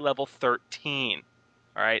measly level 13.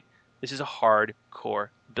 All right? This is a hardcore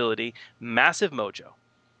ability. Massive mojo.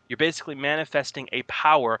 You're basically manifesting a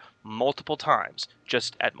power multiple times,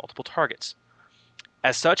 just at multiple targets.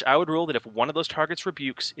 As such, I would rule that if one of those targets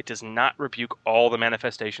rebukes, it does not rebuke all the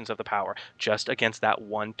manifestations of the power, just against that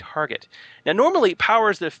one target. Now, normally,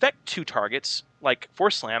 powers that affect two targets, like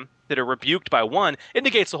Force Slam, that are rebuked by one, it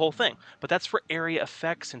negates the whole thing. But that's for area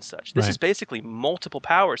effects and such. This is basically multiple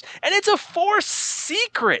powers. And it's a Force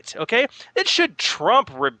secret, okay? It should trump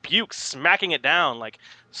rebuke, smacking it down like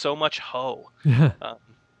so much ho.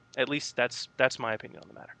 At least that's my opinion on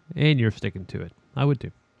the matter. And you're sticking to it. I would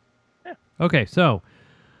too. Yeah. Okay, so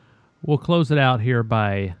we'll close it out here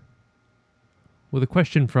with a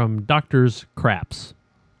question from Doctor's Craps.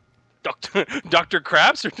 Dr.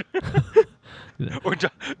 Craps or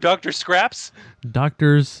Dr. Scraps?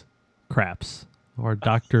 Doctor's Craps or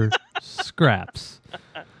Dr. Scraps.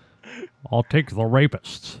 I'll take the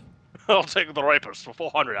rapists. I'll take the rapist for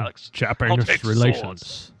 400, Alex. Japanese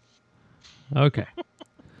relations. Okay.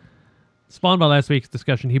 Spawned by last week's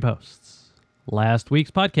discussion, he posts. Last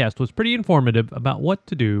week's podcast was pretty informative about what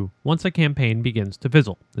to do once a campaign begins to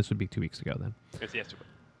fizzle. This would be 2 weeks ago then. It's yesterday.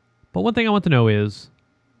 But one thing I want to know is,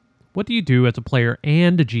 what do you do as a player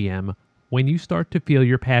and a GM when you start to feel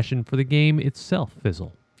your passion for the game itself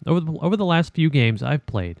fizzle? Over the last few games I've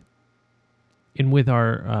played, and with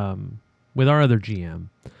our other GM,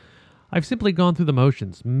 I've simply gone through the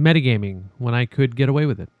motions, metagaming when I could get away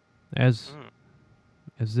with it. As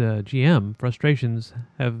a GM, frustrations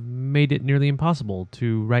have made it nearly impossible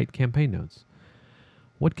to write campaign notes.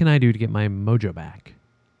 What can I do to get my mojo back?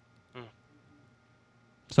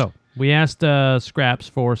 So, we asked Scraps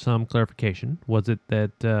for some clarification. Was it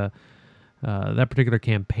that that particular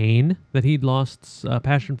campaign that he'd lost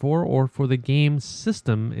passion for, or for the game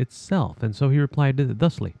system itself? And so he replied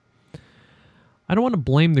thusly. I don't want to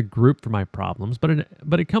blame the group for my problems,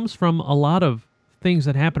 but it comes from a lot of things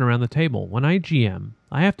that happen around the table. When I GM,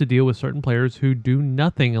 I have to deal with certain players who do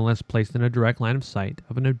nothing unless placed in a direct line of sight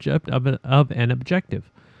of an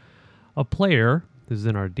objective. A player, this is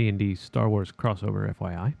in our D&D Star Wars crossover,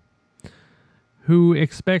 FYI, who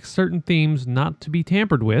expects certain themes not to be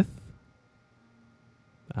tampered with,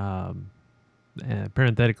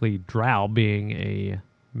 parenthetically, Drow being a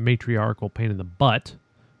matriarchal pain in the butt,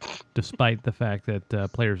 despite the fact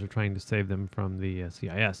that players are trying to save them from the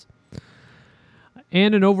CIS.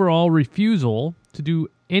 And an overall refusal to do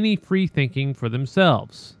any free thinking for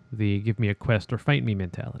themselves, the give me a quest or fight me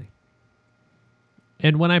mentality.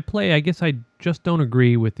 And when I play, I guess I just don't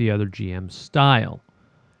agree with the other GM's style,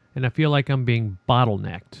 and I feel like I'm being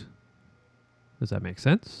bottlenecked. Does that make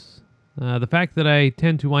sense? The fact that I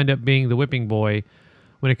tend to wind up being the whipping boy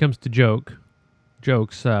when it comes to jokes,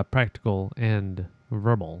 practical and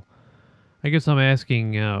verbal, I guess I'm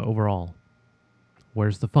asking overall,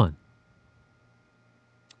 where's the fun?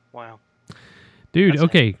 Wow. Dude, That's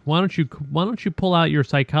okay, why don't you pull out your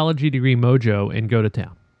psychology degree mojo and go to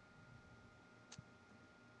town?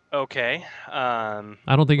 Okay. I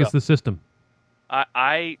don't think it's the system.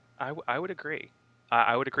 I would agree.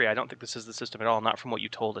 I would agree. I don't think this is the system at all. Not from what you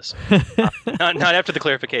told us. Not after the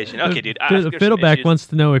clarification. Okay, dude. Fiddleback wants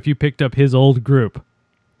to know if you picked up his old group.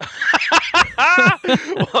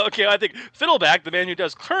 Well, okay, I think Fiddleback, the man who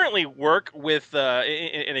does currently work with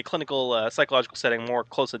in a clinical psychological setting more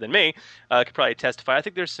closely than me, could probably testify. I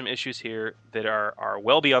think there's some issues here that are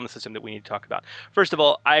well beyond the system that we need to talk about. First of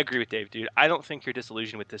all, I agree with Dave, dude. I don't think you're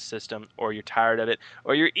disillusioned with this system, or you're tired of it,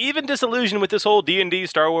 or you're even disillusioned with this whole D&D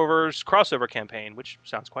Star Wars crossover campaign, which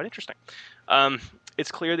sounds quite interesting.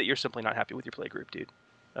 It's clear that you're simply not happy with your play group, dude.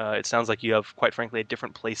 It sounds like you have, quite frankly, a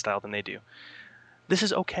different play style than they do. This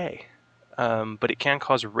is okay. But it can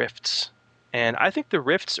cause rifts. And I think the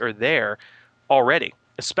rifts are there already,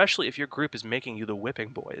 especially if your group is making you the whipping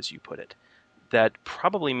boy, as you put it. that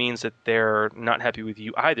probably means that they're not happy with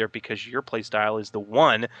you either, because your playstyle is the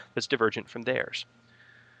one that's divergent from theirs.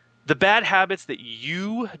 The bad habits that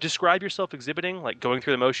you describe yourself exhibiting, like going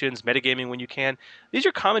through the motions, metagaming when you can, these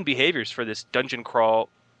are common behaviors for this dungeon crawl,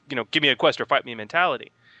 give me a quest or fight me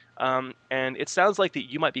mentality. And it sounds like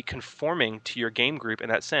that you might be conforming to your game group in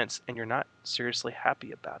that sense, and you're not seriously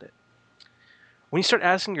happy about it. When you start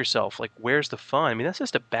asking yourself, like, where's the fun? I mean, that's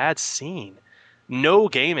just a bad scene. No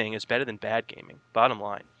gaming is better than bad gaming, bottom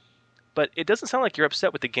line. But it doesn't sound like you're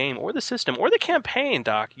upset with the game or the system or the campaign,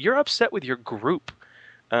 Doc. You're upset with your group.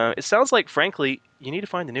 It sounds like, frankly, you need to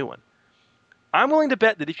find a new one. I'm willing to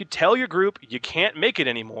bet that if you tell your group you can't make it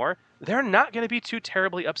anymore, they're not going to be too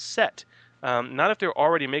terribly upset. Not if they're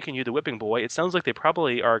already making you the whipping boy. It sounds like they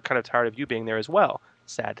probably are kind of tired of you being there as well.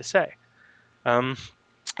 Sad to say.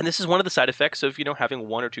 And this is one of the side effects of, having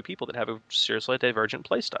one or two people that have a seriously divergent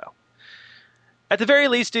playstyle. At the very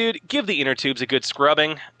least, dude, give the inner tubes a good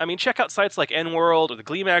scrubbing. I mean, check out sites like NWorld or the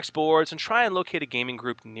Gleemax boards and try and locate a gaming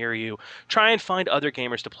group near you. Try and find other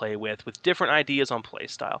gamers to play with different ideas on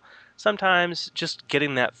playstyle. Sometimes just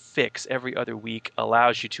getting that fix every other week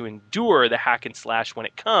allows you to endure the hack and slash when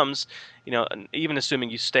it comes, even assuming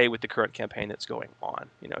you stay with the current campaign that's going on.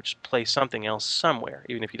 Just play something else somewhere,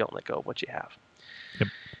 even if you don't let go of what you have. Yep.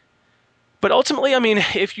 But ultimately, I mean,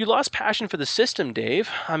 if you lost passion for the system, Dave,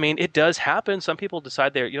 I mean, it does happen. Some people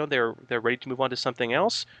decide they're ready to move on to something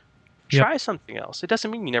else. Try something else. It doesn't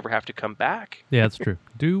mean you never have to come back. Yeah, that's true.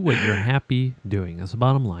 Do what you're happy doing. That's the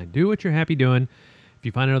bottom line. Do what you're happy doing. If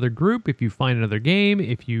you find another group, if you find another game,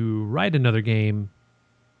 if you write another game,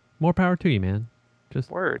 more power to you, man. Just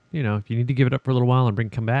word. If you need to give it up for a little while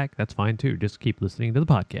and come back, that's fine too. Just keep listening to the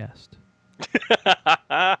podcast.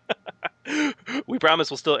 We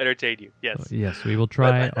promise we'll still entertain you. Yes. Yes, we will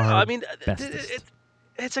try our bestest.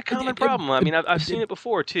 It's a common problem. I mean, I've seen it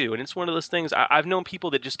before too, and it's one of those things. I've known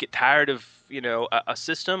people that just get tired of a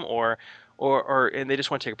system or and they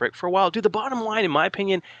just want to take a break for a while. Dude, the bottom line, in my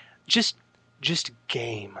opinion, just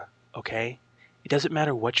game. Okay, it doesn't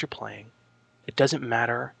matter what you're playing. It doesn't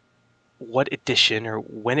matter what edition or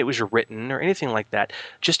when it was written or anything like that.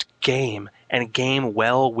 Just game, and game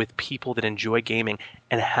well with people that enjoy gaming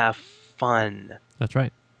and have fun. That's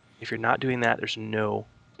right. If you're not doing that, there's no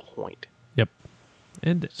point. Yep.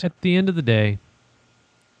 And at the end of the day,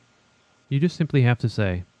 you just simply have to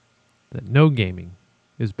say that no gaming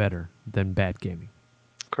is better than bad gaming.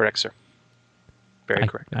 Correct, sir. Very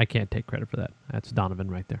correct. I can't take credit for that. That's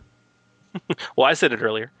Donovan right there. Well, I said it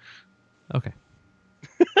earlier. Okay.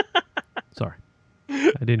 Sorry.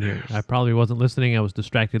 I didn't hear it. I probably wasn't listening. I was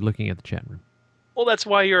distracted looking at the chat room. Well, that's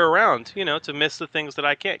why you're around, to miss the things that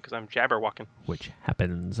I can't, because I'm jabberwalking. Which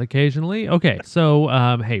happens occasionally. Okay, so,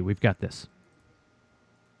 hey, we've got this.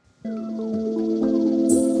 And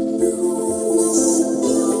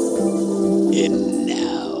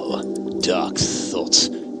now, Dark Thoughts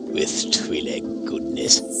with Twi'lek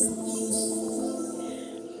Goodness.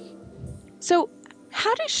 So,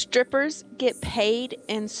 how do strippers get paid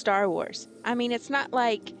in Star Wars? I mean, it's not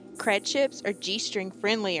like cred chips or G-string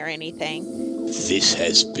friendly or anything. This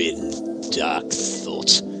has been Dark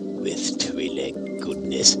Thoughts with Twi'lek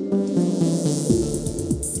Goodness.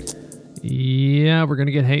 Yeah, we're going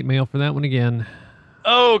to get hate mail for that one again.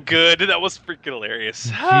 Oh, good. That was freaking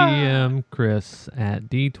hilarious. GM Chris at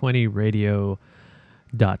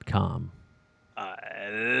d20radio.com. I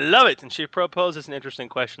love it. And she proposes an interesting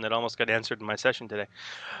question that almost got answered in my session today.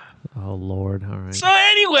 Oh, Lord. All right. So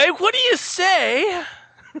anyway, what do you say?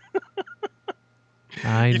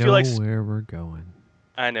 I know where we're going.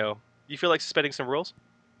 I know. You feel like suspending some rules?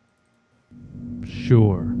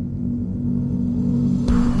 Sure.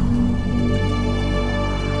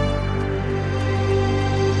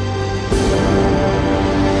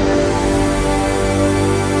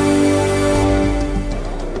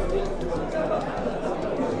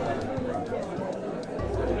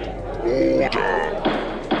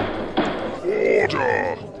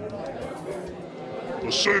 Order!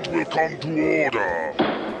 The Senate will come to order.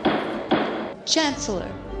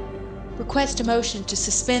 Chancellor, request a motion to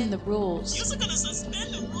suspend the rules. You're gonna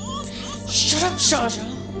suspend the rules? Shut up, Jar Jar.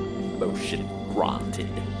 Motion granted.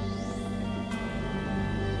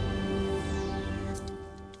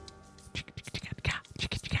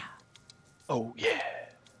 Oh, yeah.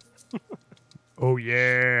 Oh,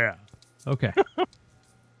 yeah. Okay.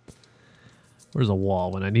 Where's a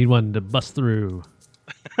wall when I need one to bust through?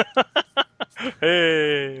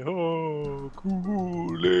 Hey, oh,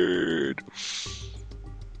 Kool-Aid.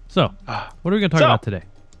 So, what are we going to talk about today?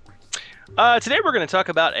 Today we're going to talk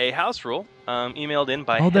about a house rule emailed in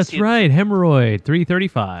by that's right. Hemorrhoid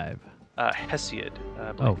 335.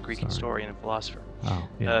 Hesiod, Greek historian and philosopher. Oh,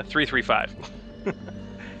 yeah. 335.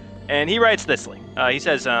 And he writes thisly. He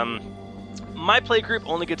says, my playgroup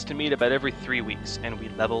only gets to meet about every 3 weeks, and we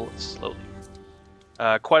level slowly.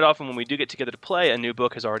 Quite often when we do get together to play, a new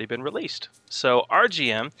book has already been released. So our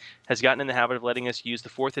GM has gotten in the habit of letting us use the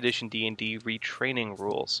 4th edition D&D retraining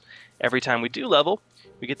rules. Every time we do level,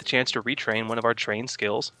 we get the chance to retrain one of our trained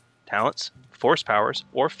skills, talents, force powers,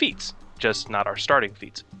 or feats, just not our starting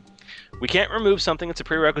feats. We can't remove something that's a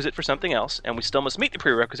prerequisite for something else, and we still must meet the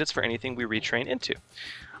prerequisites for anything we retrain into.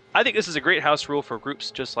 I think this is a great house rule for groups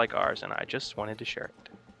just like ours, and I just wanted to share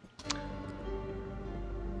it.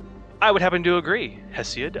 I would happen to agree,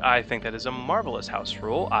 Hesiod. I think that is a marvelous house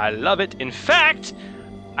rule. I love it. In fact,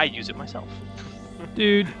 I use it myself.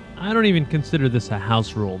 Dude, I don't even consider this a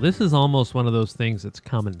house rule. This is almost one of those things that's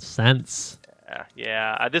common sense.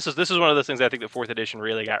 Yeah. This is one of those things I think that 4th edition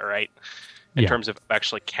really got right in terms of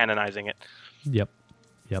actually canonizing it. Yep.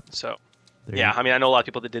 So, I mean, I know a lot of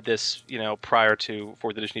people that did this, prior to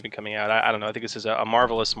 4th edition even coming out. I don't know. I think this is a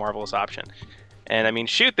marvelous, marvelous option. And I mean,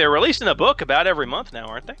 shoot, they're releasing a book about every month now,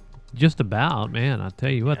 aren't they? Just about, man. I'll tell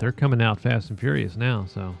you what, they're coming out fast and furious now,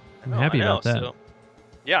 so I'm happy about that. So,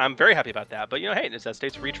 yeah, I'm very happy about that. But, hey, that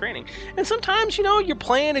state's retraining. And sometimes, you're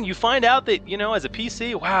playing and you find out that, as a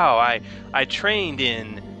PC, wow, I trained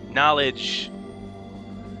in knowledge,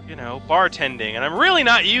 bartending, and I'm really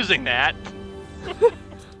not using that.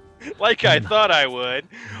 Like I thought I would.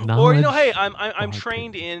 Knowledge, or, hey, I'm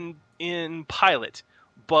trained in pilot.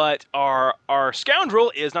 But our scoundrel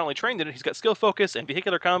is not only trained in it, he's got skill focus and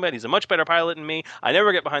vehicular combat. He's a much better pilot than me. I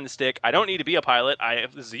never get behind the stick. I don't need to be a pilot.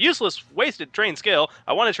 This is a useless, wasted trained skill.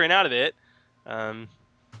 I want to train out of it. I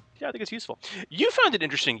think it's useful. You found an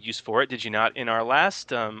interesting use for it, did you not? In our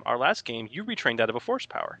last game, you retrained out of a force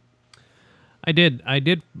power. I did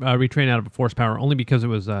retrain out of a force power only because it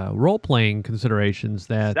was role-playing considerations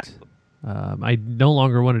that I no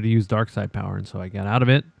longer wanted to use dark side power, and so I got out of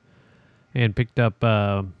it. And picked up,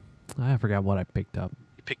 I forgot what I picked up.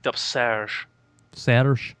 You picked up Sarge.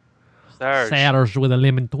 Sarge with a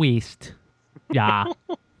lemon twist. Yeah.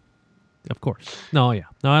 Of course. No,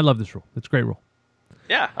 I love this rule. It's a great rule.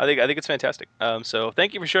 Yeah, I think it's fantastic. So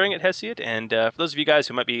thank you for sharing it, Hesiod. And for those of you guys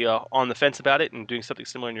who might be on the fence about it and doing something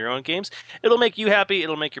similar in your own games, it'll make you happy.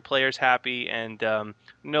 It'll make your players happy. And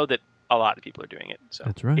know that a lot of people are doing it. So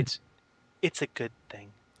that's right. It's a good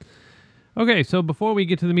thing. Okay, so before we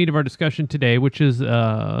get to the meat of our discussion today, which is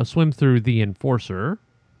a swim through the Enforcer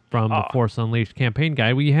from the Force Unleashed campaign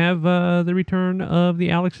guide, we have the return of the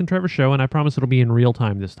Alex and Trevor show, and I promise it'll be in real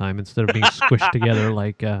time this time instead of being squished together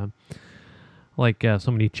like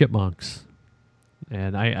so many chipmunks.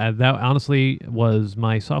 And that honestly was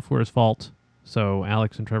my software's fault. So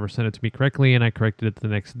Alex and Trevor sent it to me correctly, and I corrected it the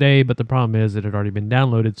next day. But the problem is it had already been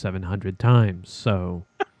downloaded 700 times. So.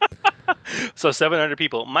 So 700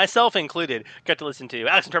 people, myself included, got to listen to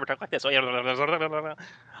Alex and Trevor talk like this. I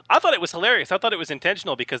thought it was hilarious. I thought it was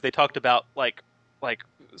intentional because they talked about like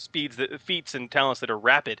feats and talents that are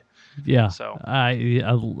rapid. Yeah. So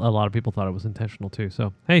a lot of people thought it was intentional too.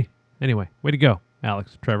 So hey, anyway, way to go,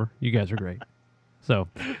 Alex, Trevor. You guys are great. So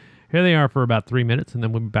here they are for about 3 minutes, and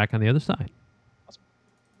then we'll be back on the other side.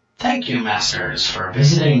 Thank you, Masters, for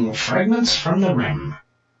visiting Fragments from the Rim.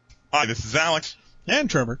 Hi, this is Alex. And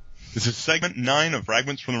Trevor. This is segment 9 of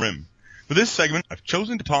Fragments from the Rim. For this segment, I've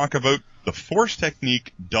chosen to talk about the Force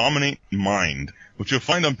technique Dominate Mind, which you'll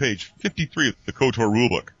find on page 53 of the KOTOR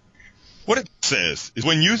rulebook. What it says is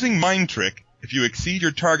when using Mind Trick, if you exceed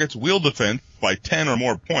your target's will defense by 10 or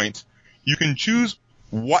more points, you can choose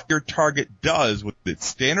what your target does with its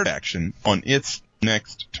standard action on its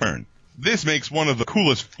next turn. This makes one of the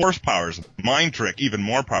coolest force powers, Mind Trick, even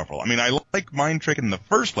more powerful. I mean, I like Mind Trick in the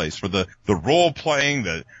first place for the role-playing,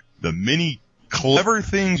 the many clever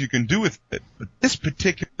things you can do with it. But this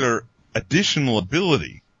particular additional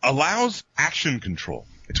ability allows action control.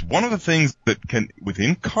 It's one of the things that can,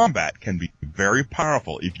 within combat, can be very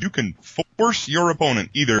powerful. If you can force your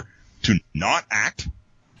opponent either to not act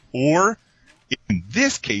or, in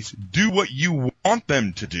this case, do what you want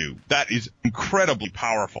them to do, that is incredibly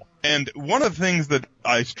powerful. And one of the things that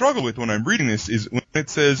I struggle with when I'm reading this is when it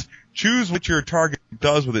says, choose what your target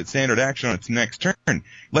does with its standard action on its next turn.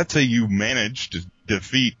 Let's say you manage to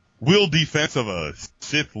defeat will defense of a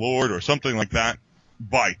Sith Lord or something like that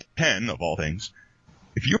by 10, of all things.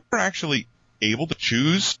 If you're actually able to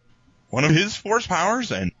choose one of his force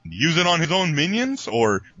powers and use it on his own minions,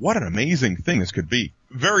 or what an amazing thing this could be.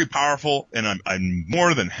 very powerful, and I'm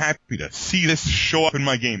more than happy to see this show up in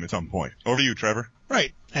my game at some point. Over to you, Trevor.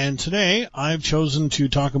 Right. And today I've chosen to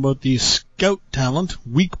talk about the Scout talent,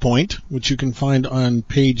 Weak Point, which you can find on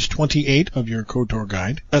page 28 of your KOTOR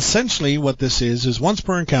guide. Essentially what this is once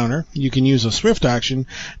per encounter, you can use a swift action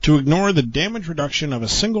to ignore the damage reduction of a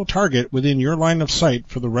single target within your line of sight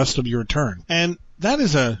for the rest of your turn. And that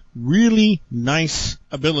is a really nice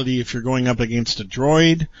ability if you're going up against a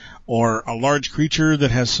droid or a large creature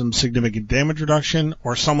that has some significant damage reduction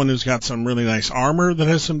or someone who's got some really nice armor that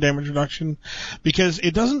has some damage reduction, because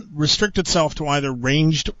it doesn't restrict itself to either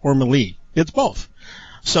ranged or melee. It's both.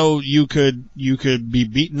 So you could be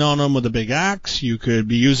beating on them with a big axe, you could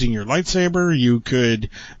be using your lightsaber, you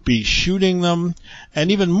could be shooting them,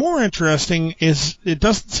 and even more interesting is it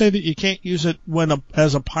doesn't say that you can't use it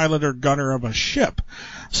as a pilot or gunner of a ship.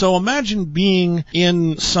 So imagine being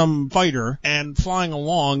in some fighter and flying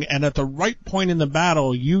along, and at the right point in the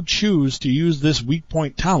battle you choose to use this weak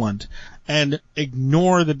point talent and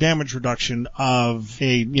ignore the damage reduction of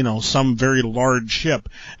some very large ship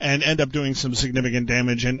and end up doing some significant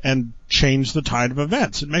damage and change the tide of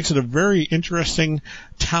events. It makes it a very interesting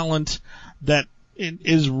talent that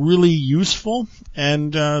is really useful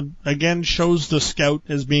and again shows the Scout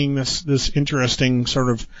as being this interesting sort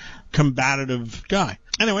of combative guy.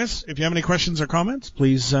 Anyways, if you have any questions or comments,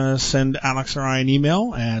 please send Alex or I an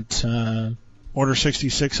email at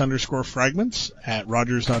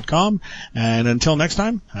order66_fragments@rogers.com. And until next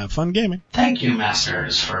time, have fun gaming. Thank you,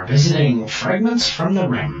 Masters, for visiting Fragments from the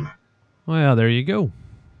Rim. Well, there you go.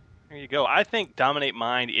 There you go. I think Dominate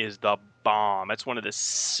Mind is the bomb. That's one of the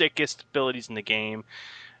sickest abilities in the game,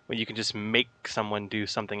 when you can just make someone do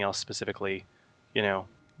something else specifically, Goes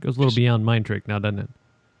a little beyond Mind Trick now, doesn't it?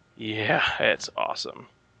 Yeah, it's awesome.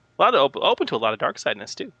 A lot of open to a lot of dark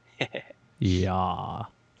sideness, too. Yeah.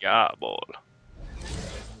 Yeah, boy.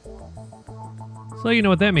 So you know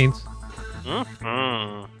what that means.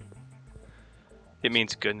 Mm-hmm. It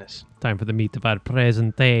means goodness. Time for the meat of our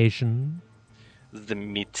presentation. The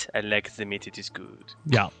meat. I like the meat. It is good.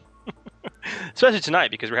 Yeah. Especially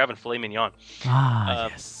tonight, because we're having filet mignon.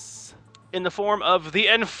 Yes. In the form of the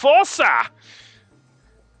Enforcer!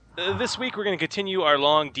 This week we're going to continue our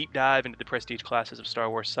long deep dive into the prestige classes of Star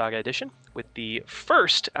Wars Saga Edition with the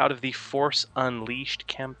first out of the Force Unleashed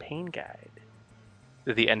campaign guide,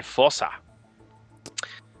 the Enforcer.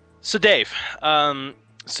 So Dave,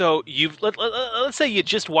 so let's say you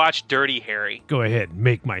just watched Dirty Harry. Go ahead,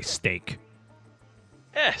 make my steak.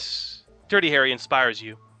 Yes, Dirty Harry inspires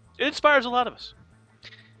you. It inspires a lot of us.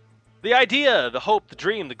 The idea, the hope, the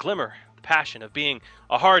dream, the glimmer, the passion of being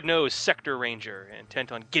a hard-nosed sector ranger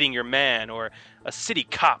intent on getting your man, or a city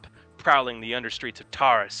cop prowling the understreets of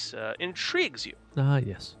Taurus intrigues you.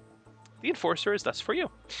 Yes. The Enforcer is thus for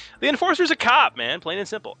you. The Enforcer is a cop, man, plain and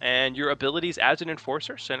simple. And your abilities as an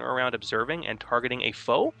Enforcer center around observing and targeting a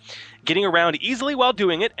foe, getting around easily while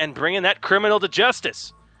doing it, and bringing that criminal to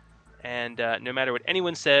justice. And no matter what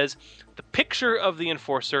anyone says, the picture of the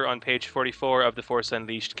Enforcer on page 44 of the Force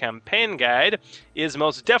Unleashed campaign guide is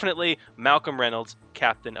most definitely Malcolm Reynolds,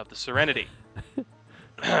 captain of the Serenity.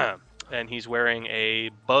 And he's wearing a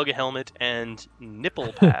bug helmet and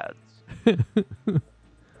nipple pads.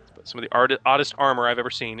 Some of the oddest armor I've ever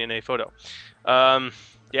seen in a photo.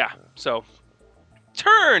 Yeah, so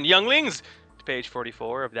turn, younglings, to page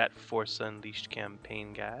 44 of that Force Unleashed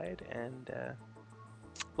campaign guide, and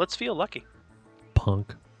let's feel lucky.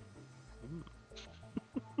 Punk.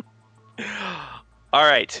 All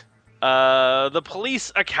right. The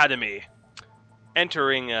Police Academy.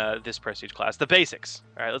 Entering this prestige class. The basics.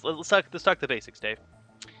 All right, let's talk the basics, Dave.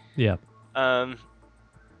 Yeah.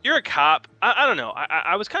 You're a cop. I don't know.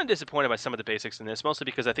 I was kind of disappointed by some of the basics in this, mostly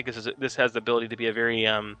because I think this has the ability to be a very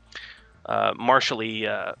martially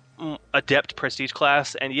adept prestige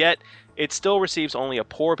class, and yet it still receives only a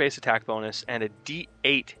poor base attack bonus and a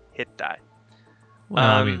D8 hit die. Well,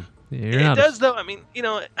 I mean, it does though. I mean,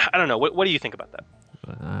 I don't know. What do you think about that?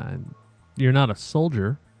 You're not a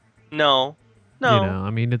soldier. No. I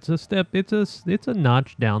mean, it's a step. It's a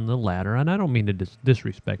notch down the ladder, and I don't mean to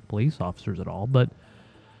disrespect police officers at all, but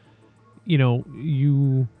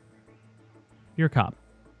you're a cop.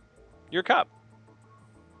 You're a cop.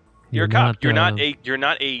 You're a cop. You're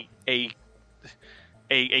not a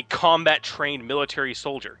combat trained military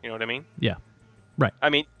soldier. You know what I mean? Yeah. Right. I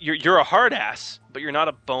mean, you're a hard ass, but you're not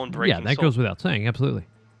a bone breaking. Yeah, that goes without saying. Absolutely.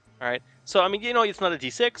 All right. So I mean, it's not a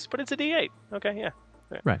D6, but it's a D8. Okay. Yeah.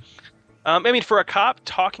 Right. I mean, for a cop,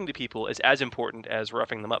 talking to people is as important as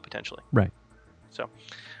roughing them up potentially. Right. So,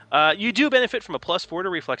 you do benefit from a +4 to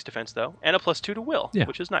reflex defense though, and a +2 to will,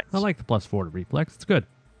 which is nice. I like the +4 to reflex. It's good.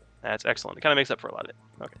 That's excellent. It kind of makes up for a lot of it.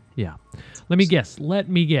 Okay. Yeah. Let me guess.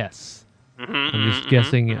 I'm just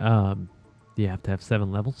guessing. You have to have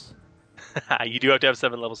 7 levels. You do have to have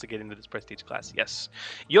 7 levels to get into this prestige class. Yes.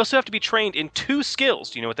 You also have to be trained in 2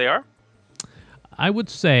 skills. Do you know what they are? I would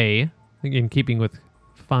say, in keeping with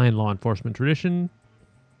fine law enforcement tradition,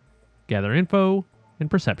 gather info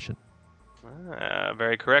and perception.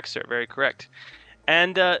 Very correct, sir. Very correct.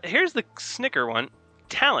 And here's the snicker one: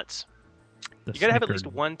 talents. You got to have at least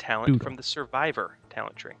 1 talent from the Survivor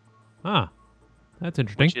talent tree. Ah, that's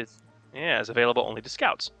interesting. Which is available only to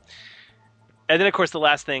scouts. And then, of course, the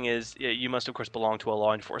last thing is you must, of course, belong to a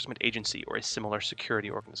law enforcement agency or a similar security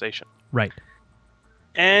organization. Right.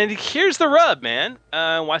 And here's the rub, man.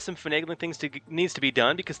 Why some finagling things needs to be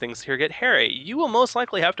done, because things here get hairy. You will most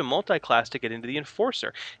likely have to multi-class to get into the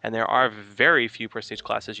Enforcer. And there are very few prestige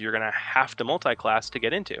classes you're going to have to multi-class to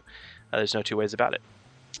get into. There's no 2 ways about it.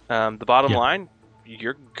 The bottom line,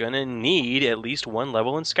 you're going to need at least 1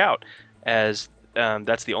 level in Scout, as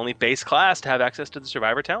that's the only base class to have access to the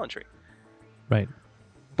Survivor talent tree. Right.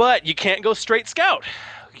 But you can't go straight Scout.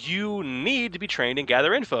 You need to be trained in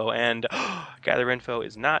Gather Info, and Gather Info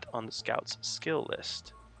is not on the Scout's skill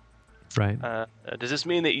list. Right. Does this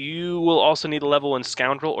mean that you will also need a level in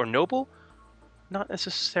Scoundrel or Noble? Not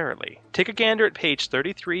necessarily. Take a gander at page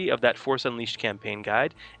 33 of that Force Unleashed campaign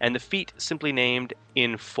guide, and the feat simply named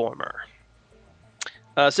Informer.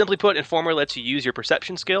 Simply put, Informer lets you use your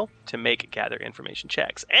perception skill to make gather information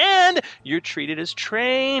checks. And you're treated as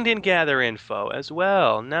trained in gather info as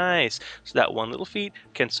well. Nice. So that one little feat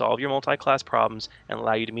can solve your multi-class problems and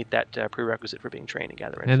allow you to meet that prerequisite for being trained in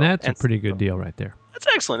gather info. And that's a pretty good deal right there. That's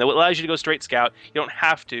excellent. It allows you to go straight Scout. You don't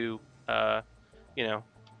have to,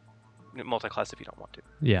 multi-class if you don't want to.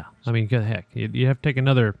 Yeah. I mean, heck, you have to take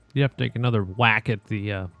another whack at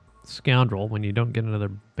the Scoundrel when you don't get another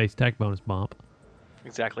base tech bonus bump.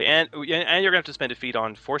 Exactly, and you're gonna have to spend a feat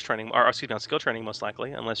on force training, or excuse me, on skill training most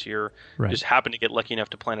likely, unless you're just happen to get lucky enough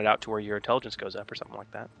to plan it out to where your intelligence goes up or something like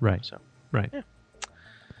that. Right. So. Right.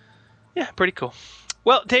 Yeah, pretty cool.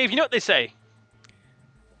 Well, Dave, you know what they say?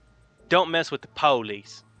 Don't mess with the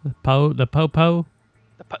police. The popo. The police.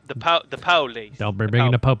 Don't be bringing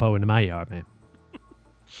the popo into my yard, man.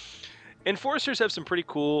 Enforcers have some pretty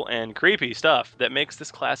cool and creepy stuff that makes this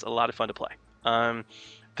class a lot of fun to play.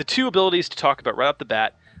 The 2 abilities to talk about right off the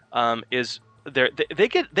bat is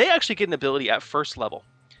they actually get an ability at first level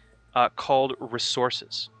called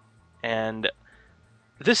Resources, and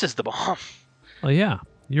this is the bomb. Well, yeah,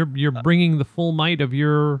 you're bringing the full might of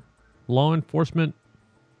your law enforcement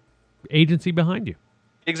agency behind you.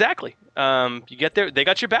 Exactly. You get there, they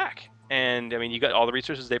got your back, and I mean you got all the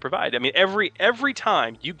resources they provide. I mean every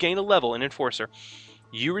time you gain a level in Enforcer,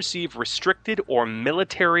 you receive restricted or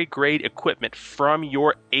military-grade equipment from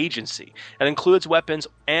your agency. That includes weapons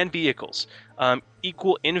and vehicles,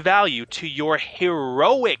 equal in value to your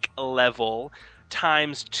heroic level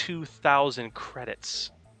times 2,000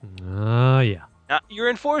 credits. Yeah. Not your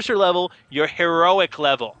Enforcer level, your heroic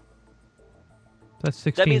level. That's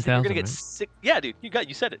 16,000. That means that you're going to get right? 6. Yeah, dude, you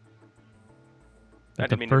said it. At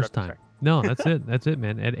the first time. No, that's it. That's it,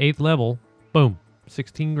 man. At 8th level, boom,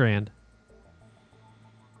 16 grand.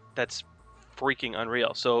 That's freaking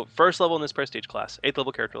unreal. So first level in this prestige class, 8th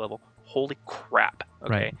level character level. Holy crap.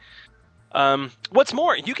 Okay. Right. What's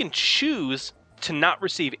more, you can choose to not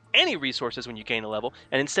receive any resources when you gain a level,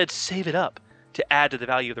 and instead save it up to add to the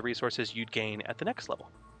value of the resources you'd gain at the next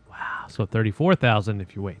level. Wow. So 34,000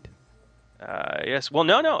 if you wait. Yes. Well,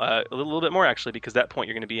 no. A little bit more actually, because at that point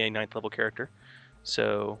you're going to be a 9th level character.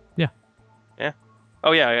 So. Yeah. Yeah.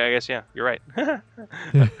 Oh yeah. I guess yeah. You're right.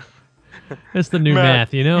 It's the new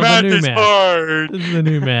math, you know? Math the new is math. hard. This is the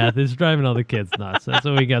new math. It's driving all the kids nuts. That's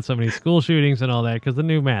why we got so many school shootings and all that, because the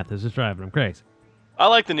new math is just driving them crazy. I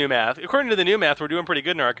like the new math. According to the new math, we're doing pretty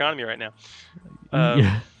good in our economy right now.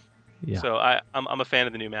 Yeah. So I'm a fan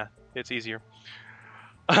of the new math. It's easier.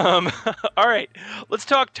 All right. Let's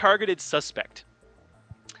talk Targeted Suspect,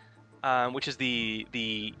 which is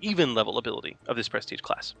the even level ability of this prestige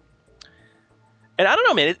class. And I don't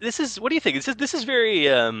know, man. What do you think? This is very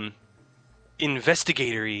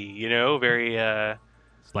investigatory, you know, very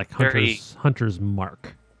it's like Hunter's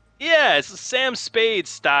Mark. Yeah, it's Sam Spade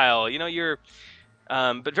style. You know, you're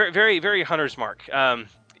but very, very, very Hunter's Mark.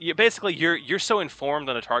 You're so informed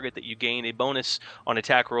on a target that you gain a bonus on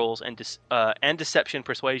attack rolls and deception,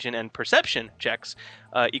 persuasion, and perception checks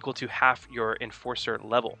equal to half your Enforcer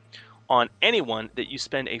level on anyone that you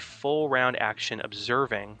spend a full round action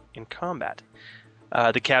observing in combat.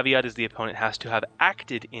 The caveat is the opponent has to have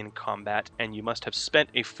acted in combat, and you must have spent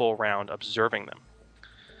a full round observing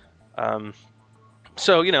them.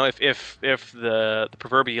 So, you know, if the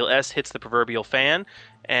proverbial S hits the proverbial fan,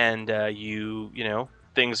 and you know,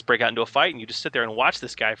 things break out into a fight, and you just sit there and watch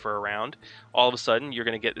this guy for a round, all of a sudden you're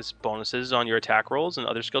going to get this bonuses on your attack rolls and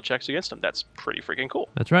other skill checks against him. That's pretty freaking cool.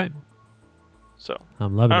 That's right. So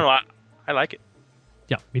I'm loving I it. don't know. I like it.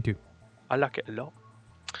 Yeah, me too. I like it a lot.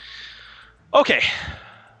 Okay.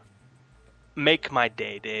 Make my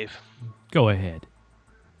day, Dave. Go ahead.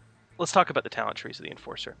 Let's talk about the talent trees of the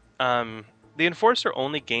Enforcer. The Enforcer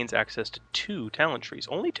only gains access to 2 talent trees.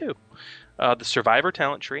 Only 2. The Survivor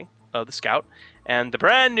talent tree of the Scout and the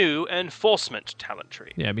brand new Enforcement talent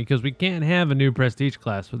tree. Yeah, because we can't have a new prestige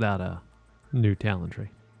class without a new talent tree.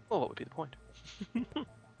 Well, what would be the point?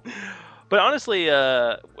 But honestly,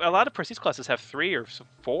 a lot of prestige classes have 3 or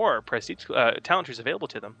 4 prestige talent trees available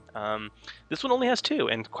to them. This one only has 2,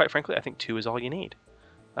 and quite frankly, I think 2 is all you need.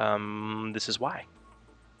 This is why.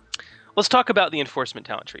 Let's talk about the Enforcement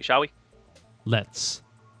talent tree, shall we? Let's.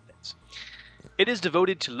 It is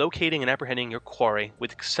devoted to locating and apprehending your quarry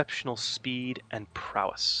with exceptional speed and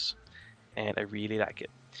prowess. And I really like it.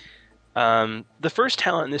 The first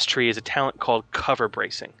talent in this tree is a talent called Cover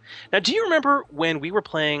Bracing. Now, do you remember when we were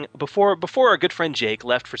playing, before our good friend Jake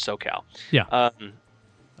left for SoCal? Yeah.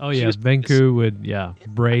 Venku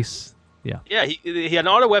would, brace. Yeah. Yeah, he had an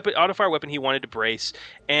auto fire weapon he wanted to brace,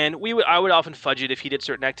 and I would often fudge it if he did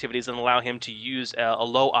certain activities and allow him to use a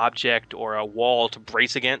low object or a wall to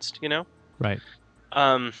brace against, you know? Right.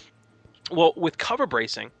 Well, with cover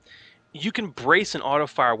bracing, you can brace an auto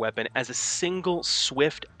fire weapon as a single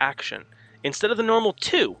swift action instead of the normal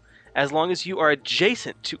 2, as long as you are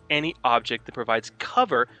adjacent to any object that provides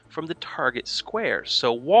cover from the target square.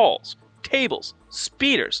 So walls, tables,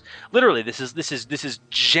 speeders. Literally, this is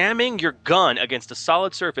jamming your gun against a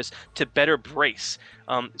solid surface to better brace.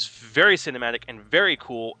 It's very cinematic and very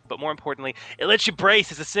cool, but more importantly, it lets you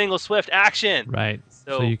brace as a single swift action. Right.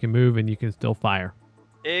 So you can move and you can still fire.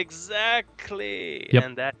 Exactly. Yep.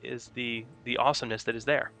 And that is the awesomeness that is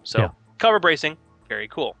there. So cover bracing, very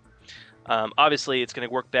cool. Obviously, it's going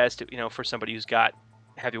to work best, for somebody who's got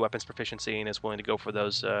heavy weapons proficiency and is willing to go for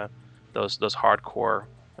those hardcore.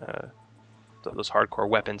 Those hardcore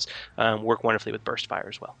weapons work wonderfully with burst fire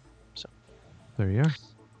as well. So there you are.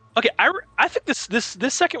 Okay, I think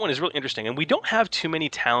this second one is really interesting, and we don't have too many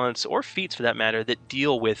talents or feats for that matter that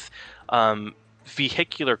deal with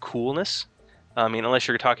vehicular coolness. I mean, unless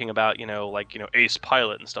you're talking about Ace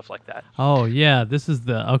Pilot and stuff like that. Oh yeah, this is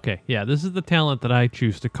the talent that I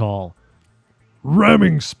choose to call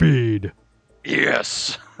ramming speed.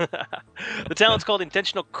 Yes. The talent's called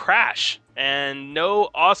Intentional Crash, and no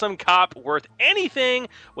awesome cop worth anything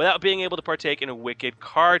without being able to partake in a wicked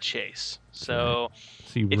car chase. So,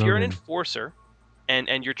 if you're an enforcer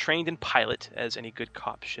and you're trained in pilot, as any good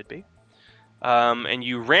cop should be, and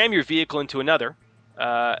you ram your vehicle into another,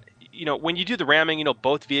 when you do the ramming,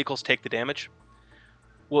 both vehicles take the damage.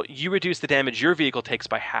 Well, you reduce the damage your vehicle takes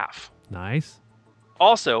by half. Nice.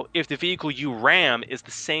 Also, if the vehicle you ram is the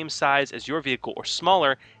same size as your vehicle or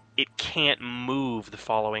smaller, it can't move the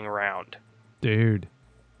following round. Dude.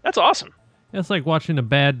 That's awesome. That's like watching a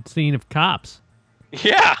bad scene of Cops.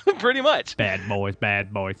 Yeah, pretty much. Bad boys,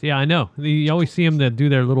 bad boys. Yeah, I know. You always see them that do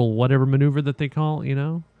their little whatever maneuver that they call,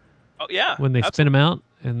 Oh, yeah. When they spin them out,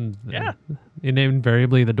 and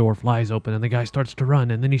invariably the door flies open and the guy starts to run,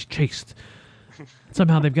 and then he's chased.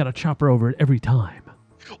 Somehow they've got a chopper over it every time.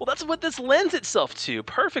 Well, that's what this lends itself to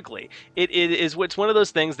perfectly. It's one of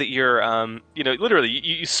those things that you're, literally,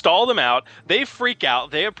 you stall them out, they freak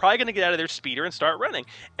out, they're probably going to get out of their speeder and start running.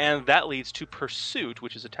 And that leads to Pursuit,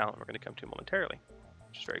 which is a talent we're going to come to momentarily,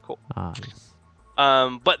 which is very cool. Yes.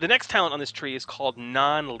 But the next talent on this tree is called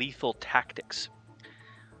Non-Lethal Tactics.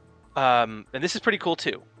 And this is pretty cool,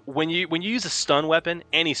 too. When you use a stun weapon,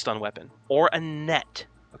 any stun weapon, or a net,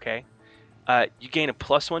 okay, you gain a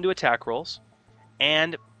 +1 to attack rolls.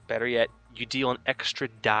 And, better yet, you deal an extra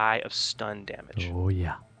die of stun damage. Oh,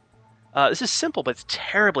 yeah. This is simple, but it's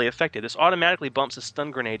terribly effective. This automatically bumps a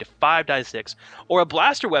stun grenade to 5 die 6, or a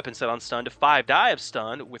blaster weapon set on stun to 5 die of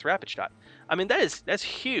stun with rapid shot. I mean, that's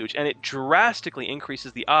huge, and it drastically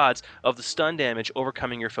increases the odds of the stun damage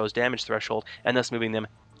overcoming your foe's damage threshold, and thus moving them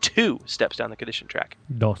 2 steps down the condition track.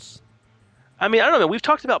 Dos. I mean, I don't know, we've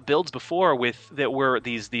talked about builds before that were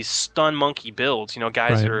these stun monkey builds,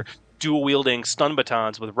 guys that are dual-wielding stun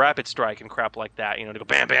batons with rapid strike and crap like that, to go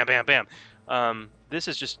bam, bam, bam, bam. This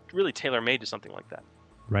is just really tailor-made to something like that.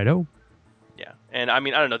 Righto. Yeah, and I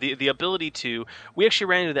mean, I don't know, the ability to... We actually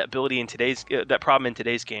ran into that ability in that problem in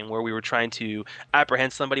today's game where we were trying to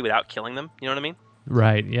apprehend somebody without killing them, you know what I mean?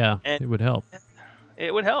 Right, yeah, and it would help.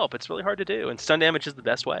 It would help. It's really hard to do, and stun damage is the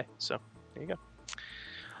best way, so there you go.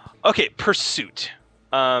 Okay, Pursuit.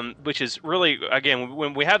 which is really, again,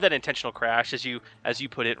 when we have that intentional crash, as you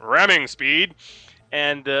put it, ramming speed,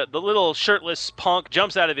 and the little shirtless punk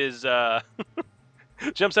jumps out of his car,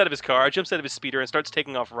 jumps out of his speeder, and starts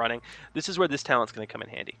taking off running. This is where this talent's going to come in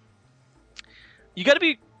handy. You got to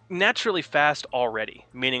be naturally fast already,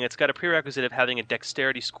 meaning it's got a prerequisite of having a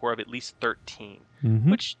dexterity score of at least 13,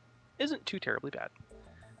 which isn't too terribly bad.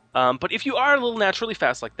 But if you are a little naturally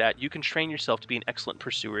fast like that, you can train yourself to be an excellent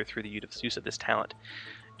pursuer through the use of this talent.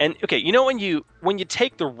 And okay, when you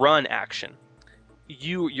take the run action,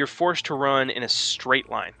 you're forced to run in a straight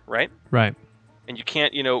line, right? Right. And you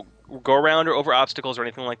can't, go around or over obstacles or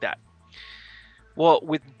anything like that. Well,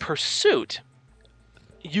 with pursuit,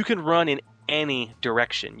 you can run in any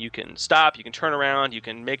direction. You can stop, you can turn around, you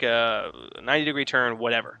can make a 90-degree turn,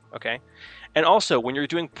 whatever, okay? And also, when you're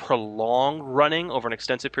doing prolonged running over an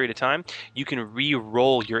extensive period of time, you can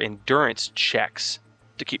re-roll your endurance checks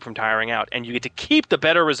to keep from tiring out, and you get to keep the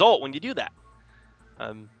better result when you do that.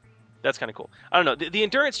 That's kind of cool. I don't know. The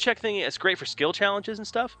endurance check thing is great for skill challenges and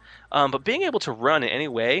stuff, but being able to run in any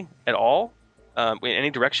way at all, in any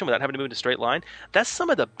direction without having to move in a straight line, that's some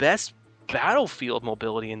of the best battlefield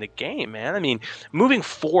mobility in the game, man. I mean, moving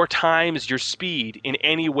 4 times your speed in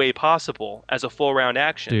any way possible as a full round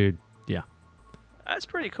action. Dude, yeah. That's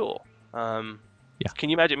pretty cool. Yeah. Can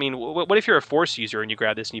you imagine? I mean, what if you're a Force user and you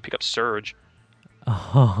grab this and you pick up Surge?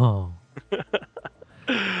 Oh.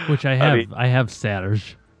 Which I have. I have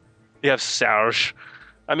Surge. You have Surge.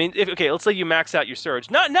 I mean, let's say you max out your Surge.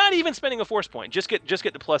 Not even spending a Force point. Just get the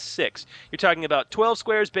 +6. You're talking about 12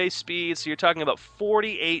 squares base speed, so you're talking about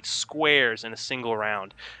 48 squares in a single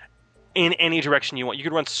round. In any direction you want. You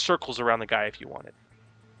could run circles around the guy if you wanted.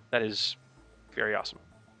 That is very awesome.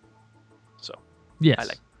 So, yes. I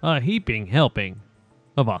like a heaping helping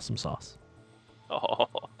of awesome sauce. Oh,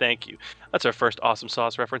 thank you. That's our first awesome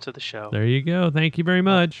sauce reference of the show. There you go. Thank you very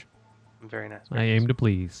much. Very nice. I aim to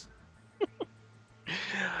please.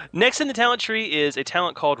 Next in the talent tree is a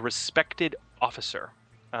talent called Respected Officer,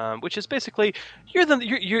 which is basically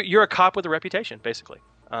you're a cop with a reputation, basically,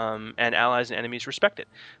 and allies and enemies respect it.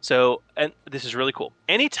 So, and this is really cool.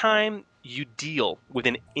 Anytime you deal with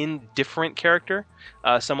an indifferent character,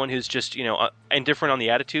 someone who's just indifferent on the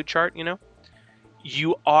attitude chart,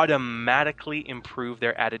 you automatically improve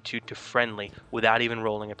their attitude to friendly without even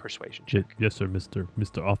rolling a persuasion check. Yes, sir, Mr.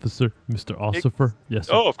 Officer. Mr. Ossifer. Yes,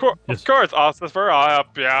 sir. Oh, of course. Yes. Of course, Ossifer. I'll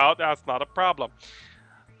help you out. That's not a problem.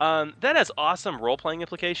 That has awesome role-playing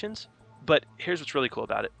implications, but here's what's really cool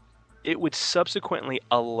about it. It would subsequently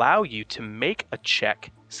allow you to make a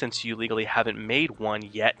check, since you legally haven't made one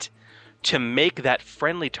yet, to make that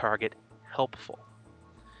friendly target helpful.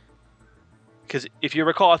 Because if you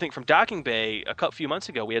recall, I think from Docking Bay a few months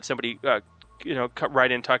ago, we had somebody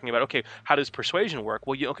write in talking about, okay, how does persuasion work?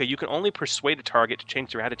 Well, you can only persuade a target to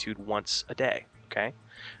change their attitude once a day, okay,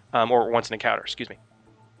 or once an encounter, excuse me.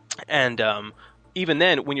 And even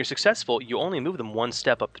then, when you're successful, you only move them one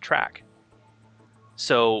step up the track.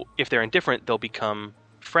 So if they're indifferent, they'll become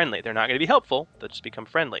friendly. They're not going to be helpful; they'll just become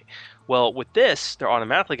friendly. Well, with this, they're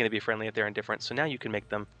automatically going to be friendly if they're indifferent. So now you can make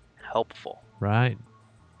them helpful. Right.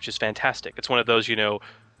 Which is fantastic. It's one of those,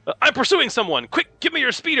 I'm pursuing someone. Quick, give me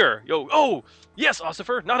your speeder. Oh, yes,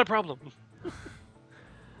 Ossifer, not a problem.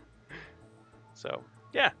 So,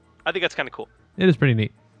 yeah, I think that's kind of cool. It is pretty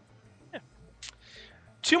neat. Yeah.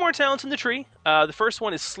 2 more talents in the tree. The first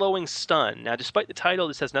one is Slowing Stun. Now, despite the title,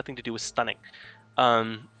 this has nothing to do with stunning.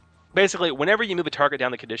 Basically, whenever you move a target down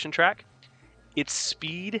the condition track, its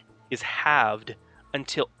speed is halved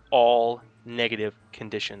until all negative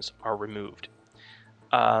conditions are removed.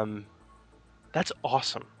 That's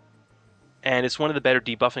awesome. And it's one of the better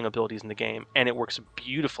debuffing abilities in the game, and it works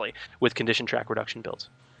beautifully with condition track reduction builds.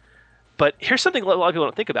 But here's something a lot of people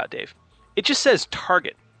don't think about, Dave. It just says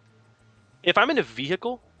target. If I'm in a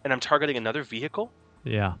vehicle and I'm targeting another vehicle,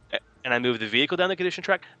 yeah, and I move the vehicle down the condition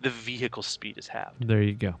track, the vehicle speed is halved. There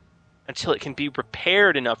you go. Until it can be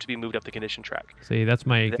repaired enough to be moved up the condition track. See, that's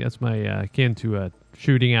my akin to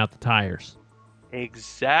shooting out the tires.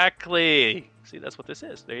 Exactly. See, that's what this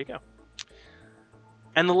is. There you go.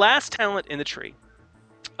 And the last talent in the tree,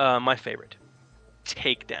 my favorite,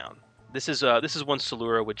 Takedown. This is one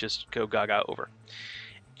Salura would just go gaga over.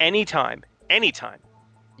 Anytime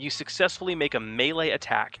you successfully make a melee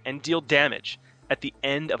attack and deal damage at the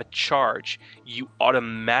end of a charge, you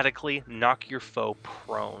automatically knock your foe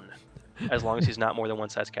prone, as long as he's not more than one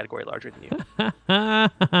size category larger than you.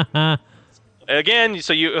 Again,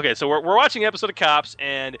 so we're watching an episode of Cops,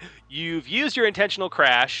 and you've used your intentional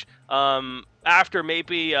crash after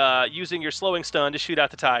maybe using your slowing stun to shoot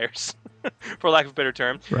out the tires. for lack of a better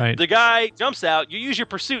term. Right. The guy jumps out. You use your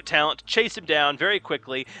pursuit talent to chase him down very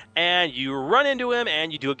quickly, and you run into him,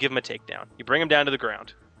 and you give him a takedown. You bring him down to the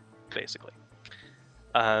ground, basically.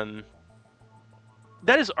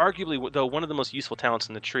 That is arguably, though, one of the most useful talents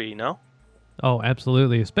in the tree, no? Oh,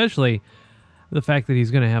 absolutely. Especially the fact that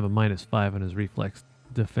he's going to have a -5 on his reflex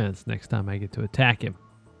defense next time I get to attack him.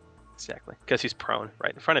 Exactly, because he's prone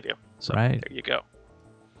right in front of you. So right. There you go.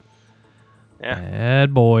 Yeah.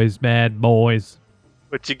 Bad boys, bad boys.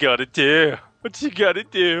 What you gotta do? What you gotta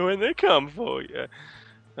do when they come for you?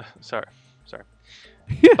 Sorry.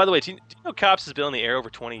 By the way, do you know Cops has been in the air over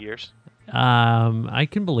 20 years? I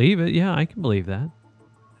can believe it. Yeah, I can believe that.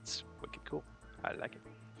 That's wicked cool. I like it.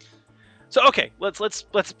 So okay, let's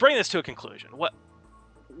bring this to a conclusion. What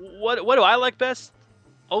do I like best?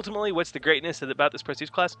 Ultimately, what's the greatness about this prestige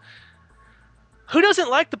class? Who doesn't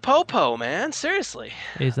like the Popo, man? Seriously.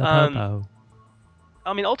 He's a Popo.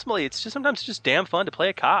 I mean, ultimately, it's just damn fun to play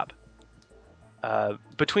a cop.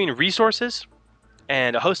 Between resources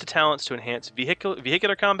and a host of talents to enhance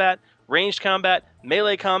vehicular combat, ranged combat,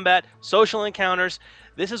 melee combat, social encounters,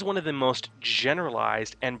 this is one of the most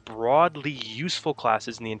generalized and broadly useful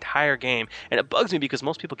classes in the entire game, and it bugs me because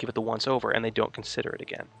most people give it the once over and they don't consider it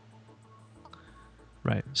again.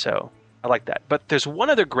 Right. So, I like that. But there's one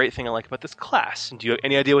other great thing I like about this class. Do you have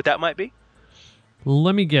any idea what that might be?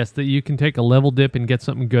 Let me guess that you can take a level dip and get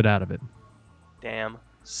something good out of it. Damn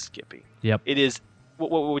Skippy. Yep. It is,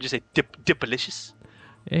 what would you say, dipalicious?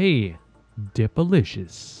 Hey,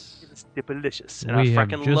 dipalicious. It's dipalicious. And We I have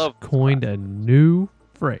freaking just love coined a new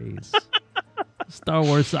phrase. Star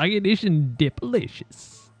Wars Saga Edition,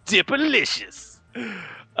 dipalicious. Dipalicious.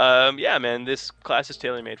 Yeah, man, this class is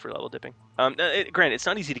tailor-made for level dipping. Granted, it's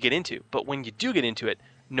not easy to get into, but when you do get into it,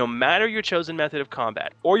 no matter your chosen method of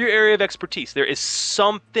combat or your area of expertise, there is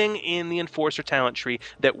something in the Enforcer talent tree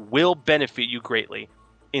that will benefit you greatly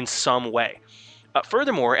in some way.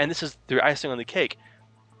 Furthermore, and this is the icing on the cake,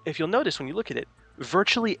 if you'll notice when you look at it,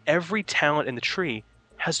 virtually every talent in the tree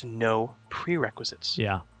has no prerequisites.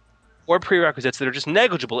 Yeah. Or prerequisites that are just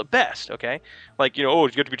negligible at best, okay? Like, you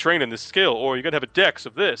got to be trained in this skill, or you got to have a dex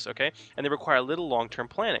of this, okay? And they require little long-term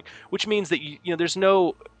planning, which means that there's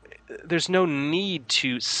no need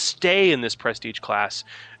to stay in this prestige class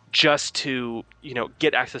just to,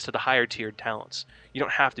 get access to the higher tiered talents. You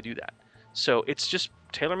don't have to do that. So it's just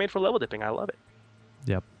tailor-made for level dipping. I love it.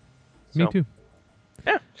 Yep. Me too.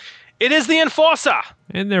 Yeah. It is the Enforcer!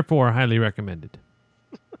 And therefore highly recommended.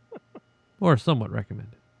 Or somewhat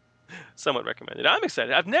recommended. Somewhat recommended. I'm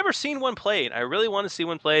excited. I've never seen one played. I really want to see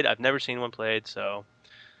one played. I've never seen one played, so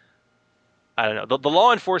I don't know. The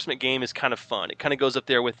law enforcement game is kind of fun. It kind of goes up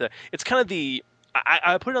there with the. It's kind of the.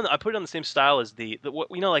 I put it on the same style as the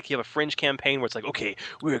like you have a Fringe campaign where it's like, okay,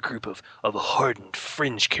 we're a group of hardened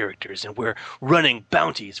Fringe characters and we're running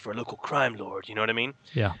bounties for a local crime lord. You know what I mean?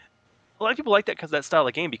 Yeah. A lot of people like that style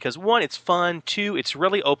of game because 1, it's fun. 2, it's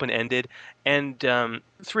really open ended, and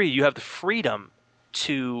 3, you have the freedom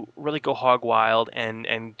to really go hog wild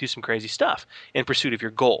and do some crazy stuff in pursuit of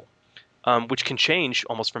your goal, which can change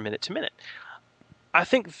almost from minute to minute. I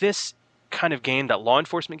think this kind of game, that law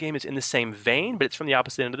enforcement game, is in the same vein, but it's from the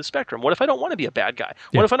opposite end of the spectrum. What if I don't want to be a bad guy?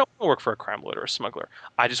 What if I don't want to work for a crime lord or a smuggler?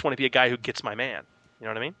 I just want to be a guy who gets my man. You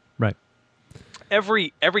know what I mean? Right.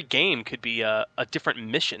 Every game could be a different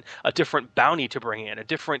mission, a different bounty to bring in, a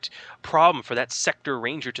different problem for that sector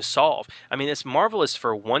ranger to solve. I mean, it's marvelous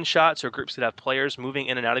for one-shots or groups that have players moving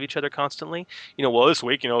in and out of each other constantly. This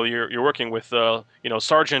week, you're working with,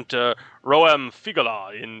 Sergeant Roem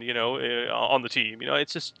Figala on the team.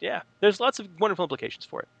 It's just, yeah, there's lots of wonderful implications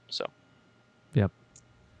for it. So, yep.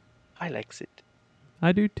 I likes it.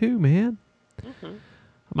 I do too, man. Mm-hmm.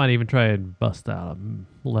 I might even try and bust out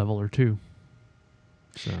a level or 2.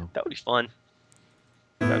 So that would be fun.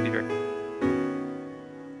 That would be very.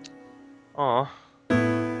 Aw.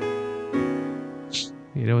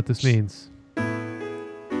 You know what this means?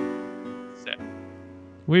 Sad.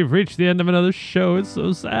 We've reached the end of another show. It's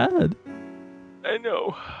so sad. I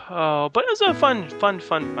know. Oh, but it was a fun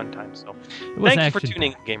time. So, thank you for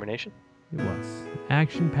tuning, Gamer Nation. It was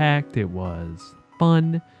action-packed. It was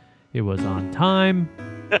fun. It was on time.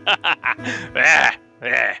 That's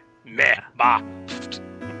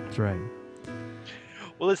right.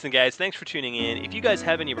 Well, listen, guys, thanks for tuning in. If you guys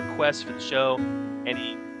have any requests for the show,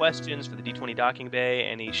 any questions for the D20 Docking Bay,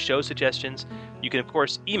 any show suggestions, you can, of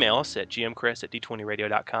course, email us at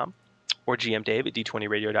gmchris@d20radio.com or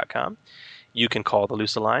gmdave@d20radio.com. You can call the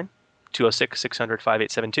Lusa line,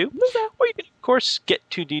 206-600-5872. Or you can, of course, get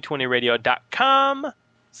to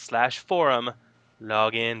d20radio.com/forum.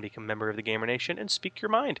 Log in, become a member of the Gamer Nation, and speak your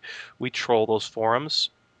mind. We troll those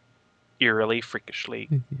forums eerily, freakishly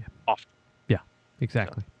often. Yeah,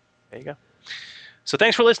 exactly. There you go. So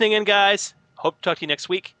thanks for listening in, guys. Hope to talk to you next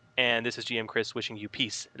week. And this is GM Chris wishing you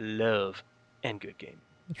peace, love, and good game.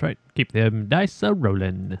 That's right. Keep them dice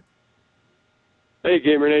a-rolling. Hey,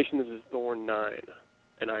 Gamer Nation, this is Thorn9,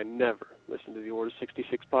 and I never listened to the Order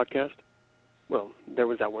 66 podcast. Well, there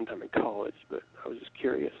was that one time in college, but I was just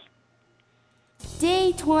curious.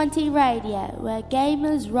 D20 Radio, where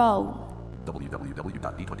gamers roll.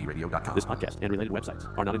 www.d20radio.com. This podcast and related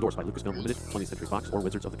websites are not endorsed by Lucasfilm Limited, 20th Century Fox, or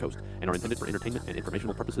Wizards of the Coast, and are intended for entertainment and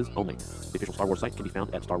informational purposes only. The official Star Wars site can be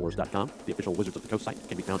found at starwars.com. The official Wizards of the Coast site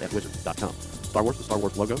can be found at wizards.com. Star Wars, the Star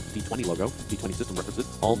Wars logo, D20 logo, D20 system references,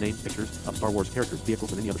 all names, pictures of Star Wars characters,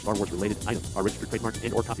 vehicles, and any other Star Wars related items are registered trademark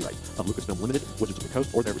and or copyright of Lucasfilm Limited, Wizards of the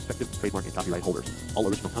Coast, or their respective trademark and copyright holders. All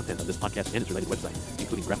original content of this podcast and its related website,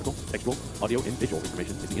 including graphical, textual, audio, and visual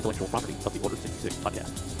information, is the intellectual property of the Order 66 podcast.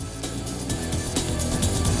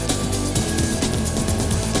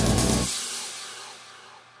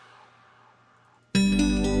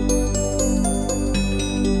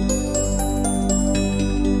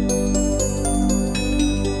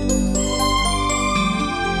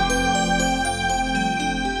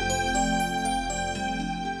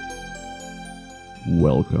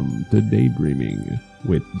 Welcome to Daydreaming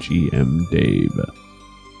with GM Dave.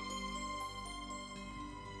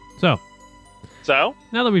 So,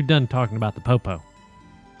 now that we've done talking about the Popo.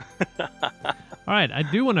 All right, I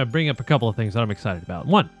do want to bring up a couple of things that I'm excited about.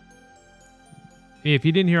 One, if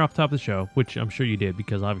you didn't hear off the top of the show, which I'm sure you did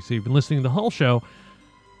because obviously you've been listening to the whole show,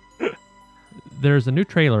 there's a new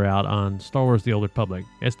trailer out on Star Wars The Old Republic,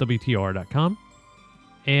 swtr.com,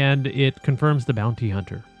 and it confirms the Bounty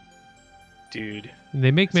Hunter. Dude. And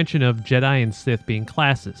they make mention of Jedi and Sith being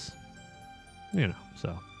classes. You know,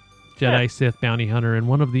 so Jedi, Sith, Bounty Hunter, and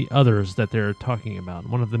one of the others that they're talking about.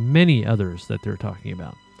 One of the many others that they're talking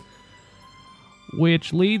about.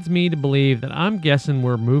 Which leads me to believe that I'm guessing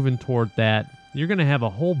we're moving toward that. You're going to have a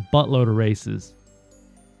whole buttload of races.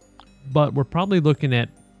 But we're probably looking at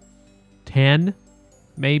 10,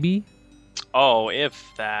 maybe. Oh,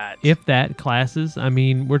 if that. If that, classes. I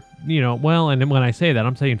mean, we're, well, and when I say that,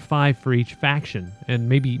 I'm saying 5 for each faction. And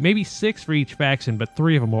maybe 6 for each faction, but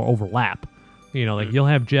 3 of them will overlap. You'll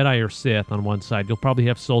have Jedi or Sith on one side. You'll probably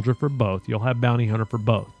have Soldier for both. You'll have Bounty Hunter for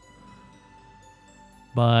both.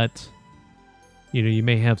 But, you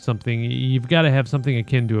may have something. You've got to have something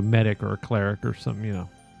akin to a medic or a cleric or some,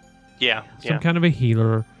 Yeah. Some kind of a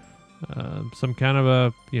healer. Some kind of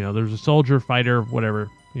a, there's a soldier, fighter, whatever,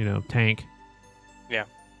 tank. Yeah.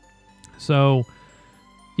 So,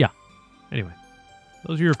 yeah. Anyway,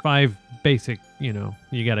 those are your 5 basic, you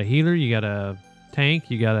got a healer, you got a tank,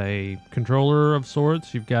 you got a controller of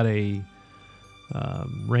sorts, you've got a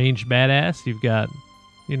ranged badass, you've got,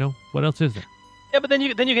 what else is there? Yeah, but then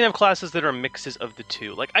you can have classes that are mixes of the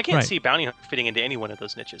two. Like, I can't Right. see Bounty Hunter fitting into any one of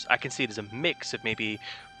those niches. I can see it as a mix of maybe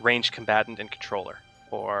ranged combatant and controller,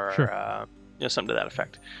 or Sure. Something to that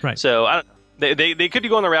effect. Right. So I don't. They could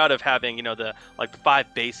go on the route of having the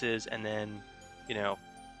 5 bases and then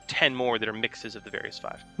 10 more that are mixes of the various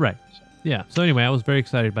 5. Right. Yeah. So anyway, I was very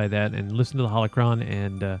excited by that, and listen to the Holocron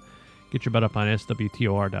and get your butt up on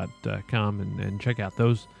swtor.com and check out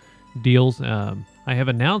those deals. I have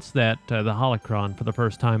announced that the Holocron for the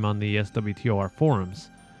first time on the SWTOR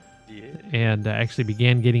forums, and actually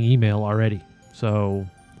began getting email already. So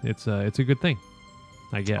it's a good thing,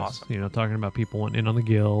 I guess. Awesome. Talking about people wanting in on the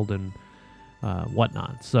guild and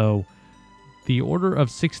whatnot. So the Order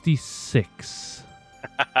of 66.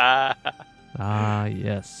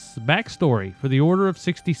 Yes. Backstory for the Order of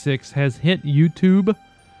 66 has hit YouTube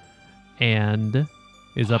and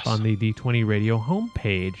is up on the D20 Radio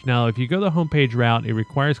homepage. Now, if you go the homepage route, it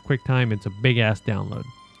requires QuickTime. It's a big-ass download.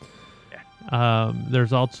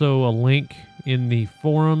 There's also a link in the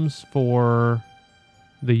forums for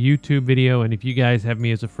the YouTube video, and if you guys have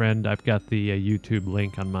me as a friend, I've got the YouTube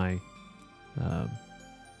link on my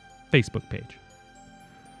Facebook page.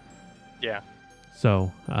 Yeah.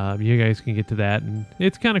 So you guys can get to that, and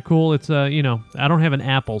it's kind of cool. It's I don't have an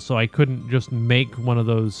Apple, so I couldn't just make one of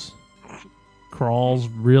those crawls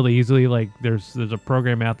really easily. Like there's a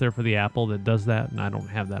program out there for the Apple that does that, and I don't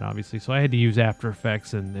have that obviously. So I had to use After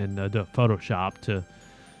Effects and Photoshop to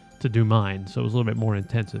do mine. So it was a little bit more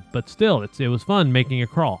intensive, but still, it was fun making a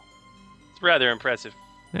crawl. It's rather impressive.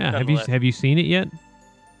 Yeah. Nonetheless. Have you seen it yet?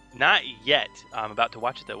 Not yet. I'm about to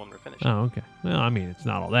watch it though when we're finished. Oh, okay. Well, I mean, it's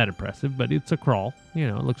not all that impressive, but it's a crawl.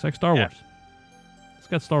 It looks like Star Wars. It's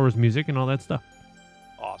got Star Wars music and all that stuff.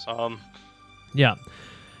 Awesome. Yeah.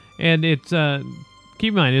 And it's, keep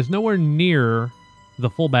in mind, it's nowhere near the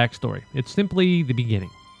full backstory. It's simply the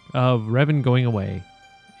beginning of Revan going away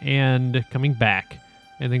and coming back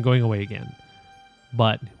and then going away again.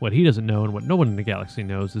 But what he doesn't know and what no one in the galaxy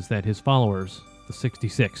knows is that his followers, the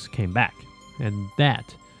 66, came back. And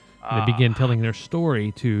that they began telling their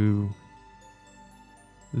story to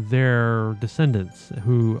their descendants,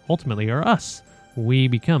 who ultimately are us. We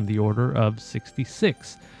become the Order of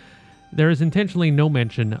 66. There is intentionally no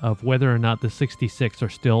mention of whether or not the 66 are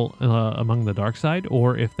still among the dark side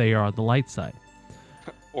or if they are the light side.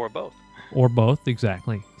 Or both. Or both,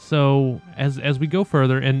 exactly. So as we go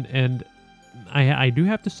further, and I do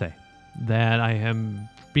have to say that I am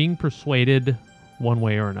being persuaded one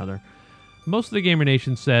way or another. Most of the Gamer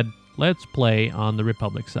Nation said, let's play on the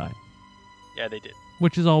Republic side. Yeah, they did.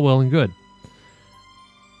 Which is all well and good.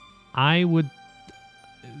 I've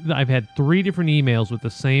had 3 different emails with the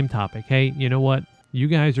same topic. Hey, you know what? You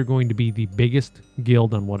guys are going to be the biggest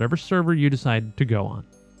guild on whatever server you decide to go on.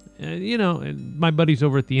 My buddies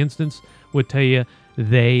over at The Instance would tell you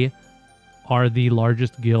they are the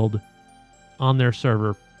largest guild on their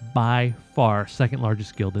server, by far, second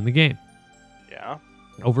largest guild in the game. Yeah.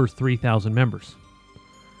 Over 3,000 members.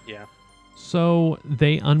 Yeah. So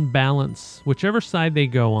they unbalance whichever side they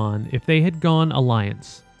go on. If they had gone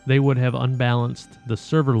Alliance, they would have unbalanced the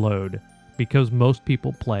server load because most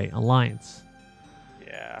people play Alliance.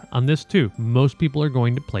 Yeah. On this too, most people are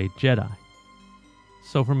going to play Jedi.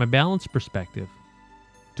 So from a balance perspective,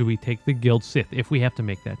 do we take the Guild Sith if we have to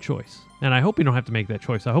make that choice? And I hope we don't have to make that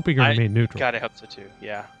choice. I hope we can remain neutral. God, I hope so too.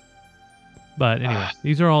 Yeah. But anyway,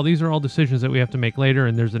 these are all decisions that we have to make later,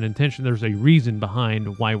 and there's a reason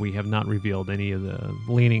behind why we have not revealed any of the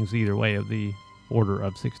leanings either way of the Order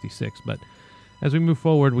of 66. But as we move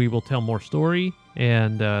forward, we will tell more story,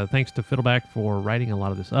 and thanks to Fiddleback for writing a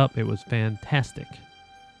lot of this up. It was fantastic.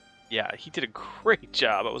 Yeah, he did a great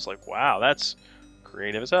job. I was like, wow, that's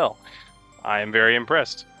creative as hell. I am very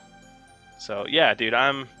impressed. So yeah, dude,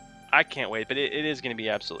 I can't wait, but it is going to be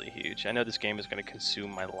absolutely huge. I know this game is going to consume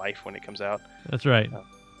my life when it comes out. That's right.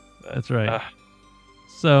 That's right.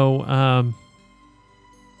 So, I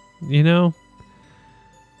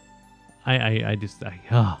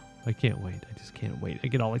can't wait. I just can't wait. I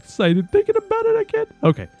get all excited thinking about it again.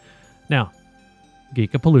 Okay. Now,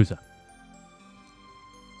 Geekapalooza.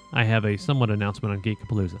 I have a somewhat announcement on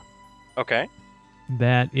Geekapalooza. Okay.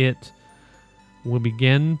 That it will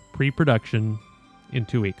begin pre-production in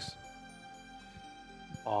 2 weeks.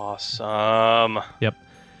 Awesome. Yep.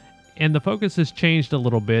 And the focus has changed a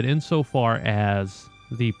little bit insofar as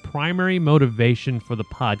the primary motivation for the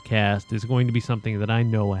podcast is going to be something that I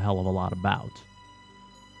know a hell of a lot about.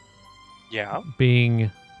 Yeah. Being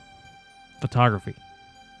photography.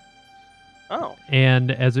 Oh.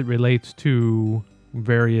 And as it relates to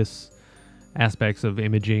various aspects of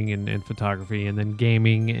imaging and photography, and then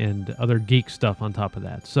gaming and other geek stuff on top of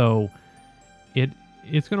that. So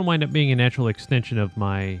it's going to wind up being a natural extension of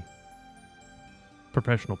my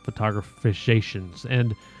professional photographizations.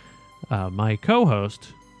 And my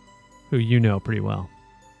co-host, who you know pretty well,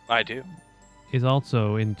 I do, is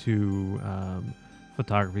also into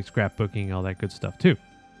photography, scrapbooking, all that good stuff too.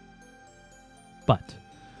 But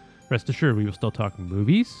rest assured, we will still talk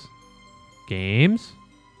movies, games,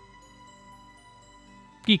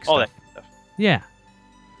 geek all stuff. That stuff. Yeah.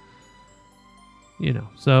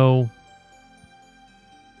 So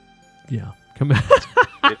yeah, come out.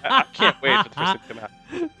 I can't wait for the first to come out.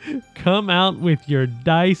 Come out with your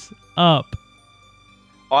dice up.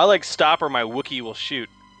 Oh, I like stop or my Wookiee will shoot.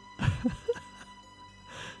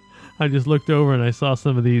 I just looked over and I saw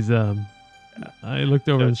some of these. I looked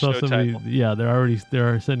over and saw some of these. Yeah,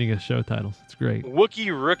 they're sending us show titles. It's great.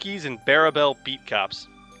 Wookiee Rookies and Barabel Beat Cops.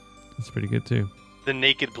 That's pretty good too. The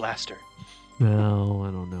Naked Blaster. No,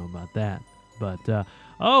 I don't know about that. But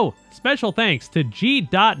special thanks to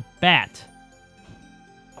G.Bat.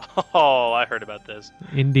 Oh, I heard about this.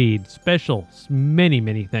 Indeed. Special, many,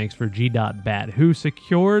 many thanks for G.Bat, who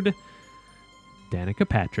secured Danica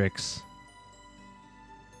Patrick's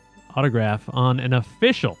autograph on an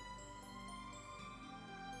official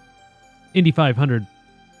Indy 500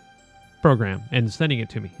 program and sending it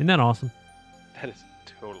to me. Isn't that awesome? That is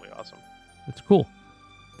totally awesome. It's cool.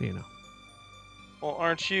 Well,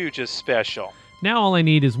 aren't you just special? Now all I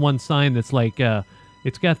need is one sign that's like,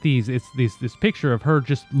 it's got this picture of her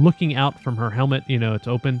just looking out from her helmet. It's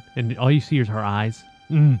open, and all you see is her eyes.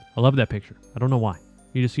 I love that picture. I don't know why.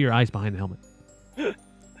 You just see her eyes behind the helmet.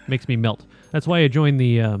 Makes me melt. That's why I joined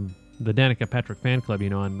the Danica Patrick fan club,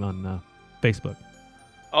 on Facebook.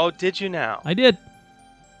 Oh, did you now? I did.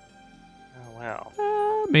 Oh,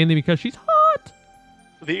 wow. Mainly because she's hot.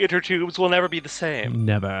 The intertubes will never be the same.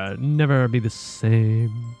 Never be the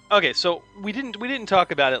same. Okay, so we didn't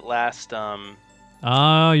talk about it last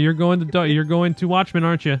You're going to Watchmen,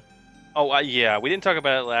 aren't you? Oh, yeah. We didn't talk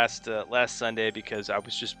about it last Sunday because I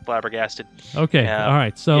was just flabbergasted. Okay. All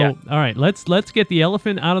right. So, yeah. All right. Let's get the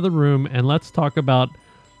elephant out of the room and let's talk about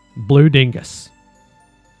Blue Dingus.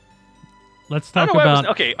 Let's talk about.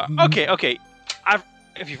 Okay.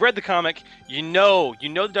 If you've read the comic, you know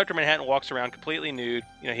that Dr. Manhattan walks around completely nude.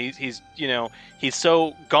 He's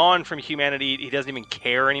so gone from humanity, he doesn't even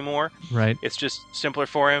care anymore. Right. It's just simpler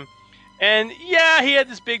for him. And yeah, he had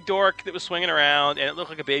this big dork that was swinging around, and it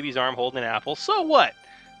looked like a baby's arm holding an apple. So what?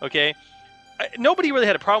 Okay. Nobody really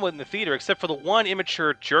had a problem with it in the theater, except for the one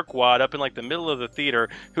immature jerkwad up in like the middle of the theater,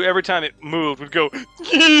 who every time it moved would go,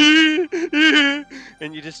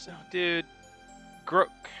 and you just, dude, grow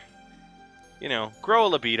a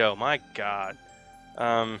libido. My God.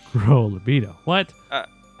 Grow a libido. What?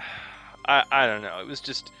 I don't know. It was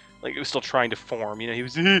just like it was still trying to form. He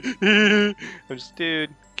was. I'm just,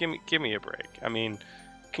 dude, give me a break. I mean,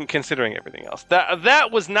 considering everything else,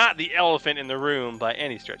 that was not the elephant in the room by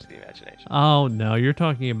any stretch of the imagination. Oh no, you're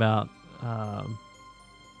talking about the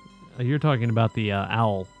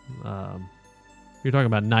owl. You're talking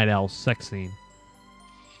about Night Owl's sex scene.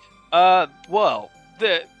 Well,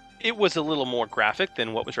 it was a little more graphic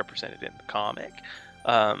than what was represented in the comic.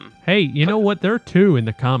 Hey, you know what? There are two in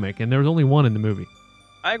the comic, and there was only one in the movie.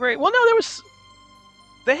 I agree. Well, no,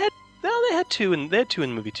 they had two in the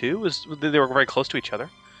movie too. They were very close to each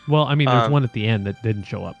other. Well, I mean, there's one at the end that didn't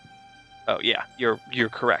show up. Oh yeah, you're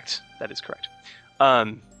correct. That is correct.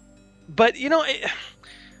 But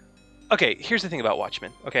okay. Here's the thing about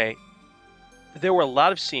Watchmen. Okay, there were a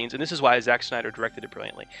lot of scenes, and this is why Zack Snyder directed it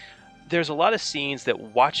brilliantly. There's a lot of scenes that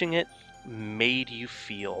watching it made you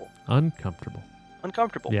feel uncomfortable.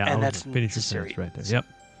 Yeah, and that's finish necessary. Your sentence right there. Yep.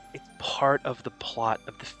 It's part of the plot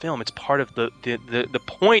of the film. It's part of the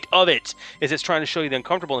point of it is it's trying to show you the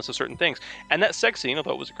uncomfortableness of certain things. And that sex scene,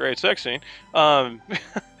 although it was a great sex scene,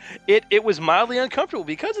 it was mildly uncomfortable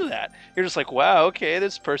because of that. You're just like, wow, okay,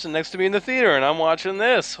 this person next to me in the theater, and I'm watching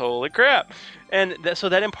this. Holy crap! And so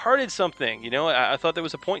that imparted something. I thought there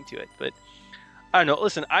was a point to it, but I don't know.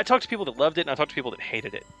 Listen, I talked to people that loved it, and I talked to people that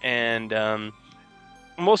hated it, and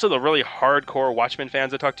most of the really hardcore Watchmen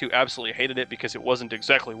fans I talked to absolutely hated it because it wasn't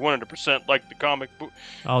exactly 100% like the comic book.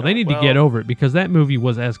 Oh, they need to get over it because that movie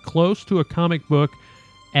was as close to a comic book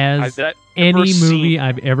as any movie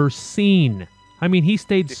I've ever seen. I mean, he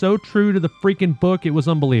stayed so true to the freaking book, it was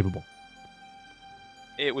unbelievable.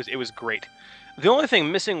 It was great. The only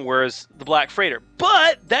thing missing was the Black Freighter,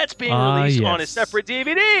 but that's being released on a separate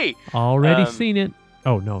DVD. Already seen it.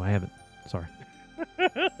 Oh, no, I haven't. Sorry.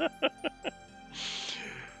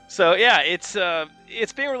 So yeah, it's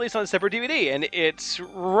being released on a separate DVD, and it's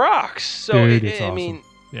rocks. So dude, it's awesome. I mean,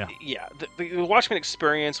 yeah, the Watchmen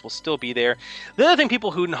experience will still be there. The other thing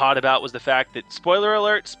people hooted and hawed about was the fact that spoiler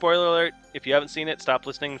alert. If you haven't seen it, stop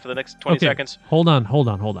listening for the next 20 seconds. Hold on.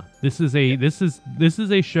 This is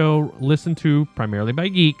a show listened to primarily by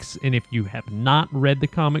geeks, and if you have not read the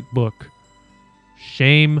comic book,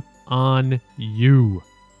 shame on you.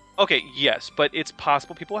 Okay, yes, but it's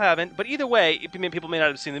possible people haven't. But either way, people may not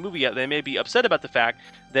have seen the movie yet. They may be upset about the fact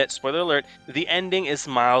that, spoiler alert, the ending is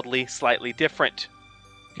slightly different.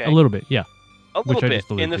 Okay? A little bit, yeah. A little bit.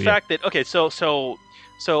 In the fact that, okay, so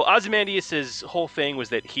Ozymandias' whole thing was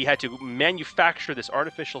that he had to manufacture this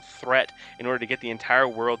artificial threat in order to get the entire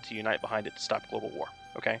world to unite behind it to stop global war.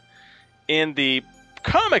 Okay? In the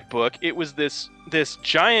comic book, it was this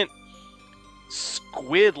giant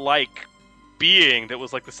squid-like being that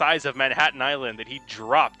was like the size of Manhattan Island that he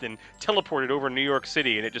dropped and teleported over New York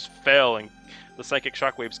City, and it just fell, and the psychic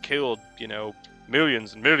shockwaves killed,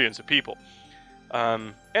 millions and millions of people.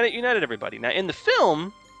 And it united everybody. Now, in the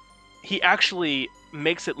film, he actually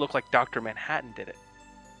makes it look like Dr. Manhattan did it,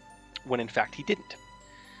 when in fact he didn't.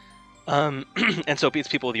 And so it's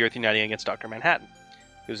people of the Earth uniting against Dr. Manhattan,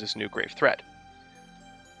 who's this new grave threat.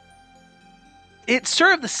 It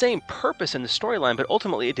served the same purpose in the storyline, but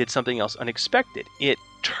ultimately it did something else unexpected. It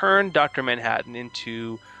turned Dr. Manhattan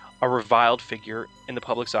into a reviled figure in the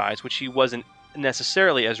public's eyes, which he wasn't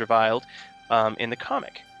necessarily as reviled in the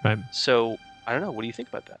comic. Right. So, I don't know. What do you think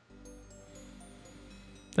about that?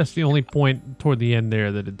 That's the only point toward the end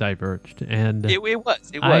there that it diverged. And it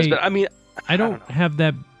was. But I mean, I don't have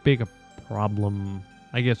that big a problem,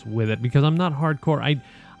 I guess, with it because I'm not hardcore.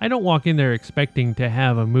 I don't walk in there expecting to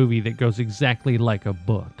have a movie that goes exactly like a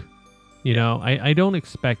book. I don't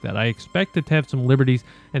expect that. I expect it to have some liberties.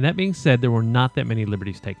 And that being said, there were not that many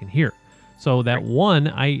liberties taken here. So that one,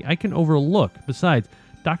 I can overlook. Besides,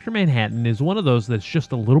 Dr. Manhattan is one of those that's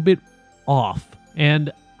just a little bit off.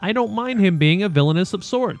 And I don't mind him being a villainous of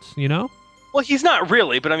sorts, Well, he's not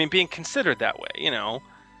really, but I mean, being considered that way,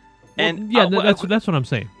 And that's what I'm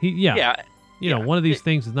saying. Yeah. One of these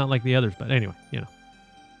things is not like the others, but anyway,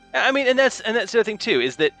 I mean, and that's the other thing too,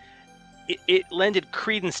 is that it lended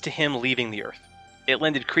credence to him leaving the Earth. It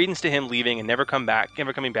lended credence to him leaving and never coming back.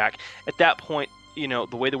 At that point, the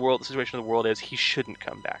way the situation of the world is, he shouldn't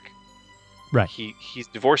come back. Right. He's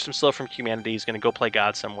divorced himself from humanity. He's going to go play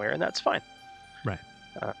God somewhere, and that's fine. Right.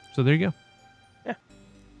 So there you go. Yeah.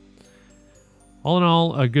 All in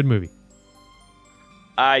all, a good movie.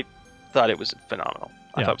 I thought it was phenomenal.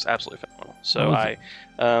 I thought it was absolutely phenomenal. So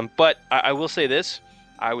but I will say this: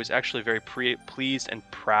 I was actually very pleased and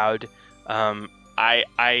proud.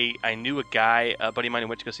 I knew a guy, a buddy of mine, who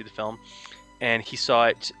went to go see the film, and he saw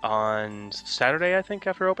it on Saturday, I think,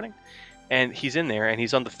 after opening. And he's in there, and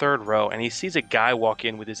he's on the third row, and he sees a guy walk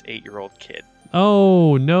in with his 8-year-old kid.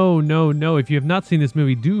 Oh, no. If you have not seen this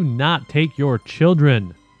movie, do not take your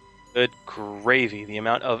children. Good gravy. The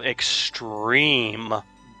amount of extreme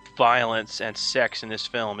violence and sex in this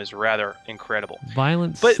film is rather incredible.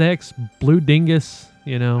 Violence, sex, blue dingus,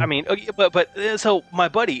 I mean, but so my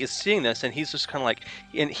buddy is seeing this, and he's just kind of like,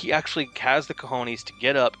 and he actually has the cojones to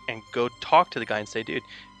get up and go talk to the guy and say, dude,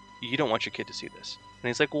 you don't want your kid to see this. And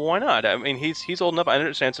he's like, well, why not? I mean, he's old enough. I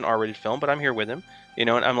understand it's an R-rated film, but I'm here with him, and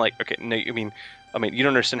I'm like, okay, no, I mean, you don't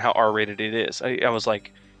understand how R-rated it is. I was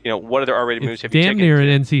like, what other R-rated movies have you taken? Damn near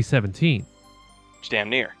an NC-17. It's damn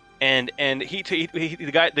near. And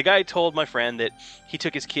the guy told my friend that he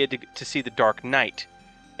took his kid to see The Dark Knight,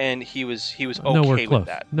 and he was okay with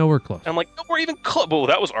that. Nowhere close. And I'm like, nowhere even close. Well,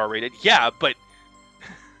 that was R-rated. Yeah, but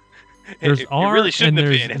there's R, really shouldn't have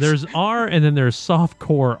been. There's R, and then there's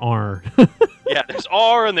softcore R. Yeah, there's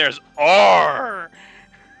R and there's R.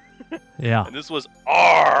 Yeah. And this was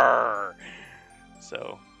R.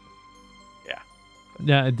 So, yeah.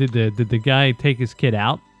 Yeah. Did the guy take his kid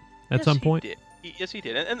out at some point? Yes, he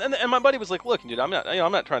did. And my buddy was like, "Look, dude, I'm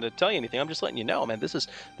not trying to tell you anything. I'm just letting you know, man. This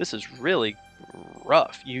is really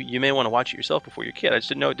rough. You may want to watch it yourself before your kid. I just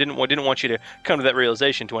didn't want you to come to that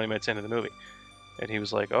realization 20 minutes into the movie." And he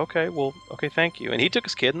was like, "Okay, thank you." And he took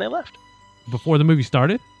his kid and they left before the movie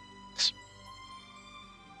started.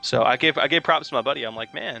 So I gave props to my buddy. I'm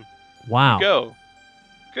like, man, wow,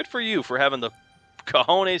 good for you for having the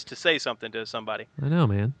cojones to say something to somebody. I know,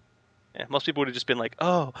 man. Yeah, most people would have just been like,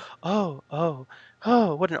 oh,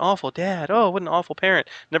 what an awful dad. Oh, what an awful parent.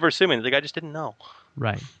 Never assuming the guy just didn't know.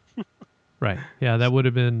 Right. Right. Yeah, that would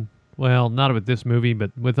have been, well, not with this movie,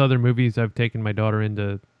 but with other movies I've taken my daughter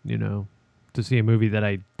into, to see a movie that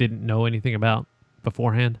I didn't know anything about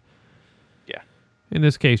beforehand. Yeah. In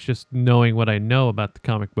this case, just knowing what I know about the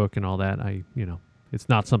comic book and all that, it's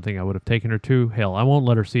not something I would have taken her to. Hell, I won't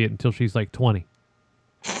let her see it until she's like 20.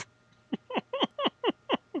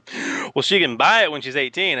 Well, she can buy it when she's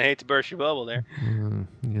 18. I hate to burst your bubble there.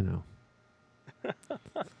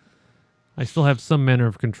 I still have some manner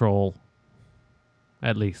of control,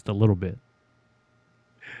 at least a little bit.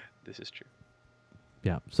 This is true.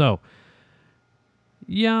 Yeah. So,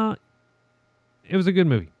 yeah, it was a good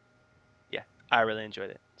movie. Yeah, I really enjoyed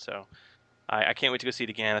it. So, I can't wait to go see it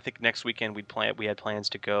again. I think next weekend we had plans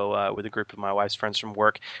to go with a group of my wife's friends from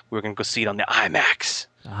work. We were going to go see it on the IMAX.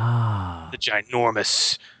 Ah. The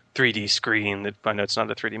ginormous 3D screen. I know it's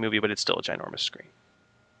not a 3D movie, but it's still a ginormous screen.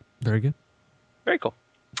 Very good. Very cool.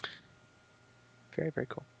 Very, very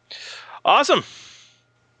cool. Awesome.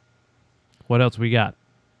 What else we got?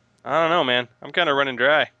 I don't know, man. I'm kind of running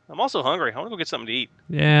dry. I'm also hungry. I want to go get something to eat.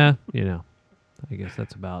 Yeah, I guess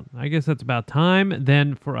that's about time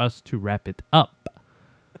then for us to wrap it up.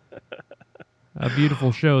 A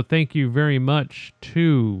beautiful show. Thank you very much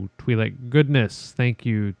to Twi'lek Goodness. Thank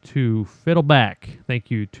you to Fiddleback. Thank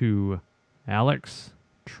you to Alex,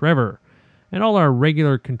 Trevor, and all our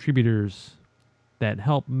regular contributors that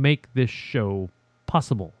help make this show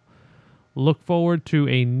possible. Look forward to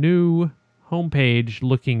a new homepage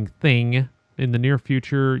looking thing in the near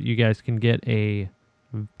future. You guys can get a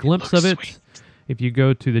glimpse of it sweet. if you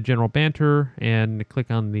go to the General Banter and click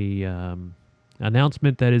on the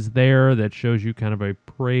announcement that is there that shows you kind of a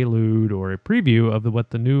prelude or a preview of what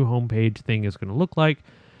the new homepage thing is going to look like.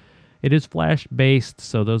 It is Flash based,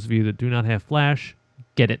 so those of you that do not have Flash,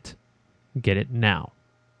 get it now.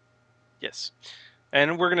 Yes.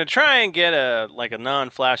 And we're going to try and get a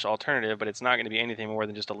non-Flash alternative, but it's not going to be anything more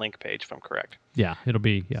than just a link page, if I'm correct. Yeah, it'll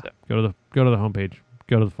be So. Go to the homepage,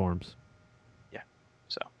 go to the forums. Yeah.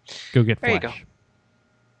 So go get there Flash.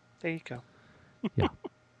 There you go. Yeah.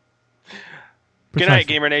 Good night,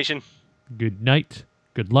 Gamer Nation. Good night.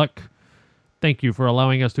 Good luck. Thank you for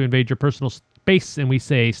allowing us to invade your personal space, and we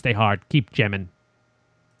say stay hard, keep jamming,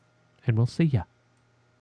 and we'll see ya.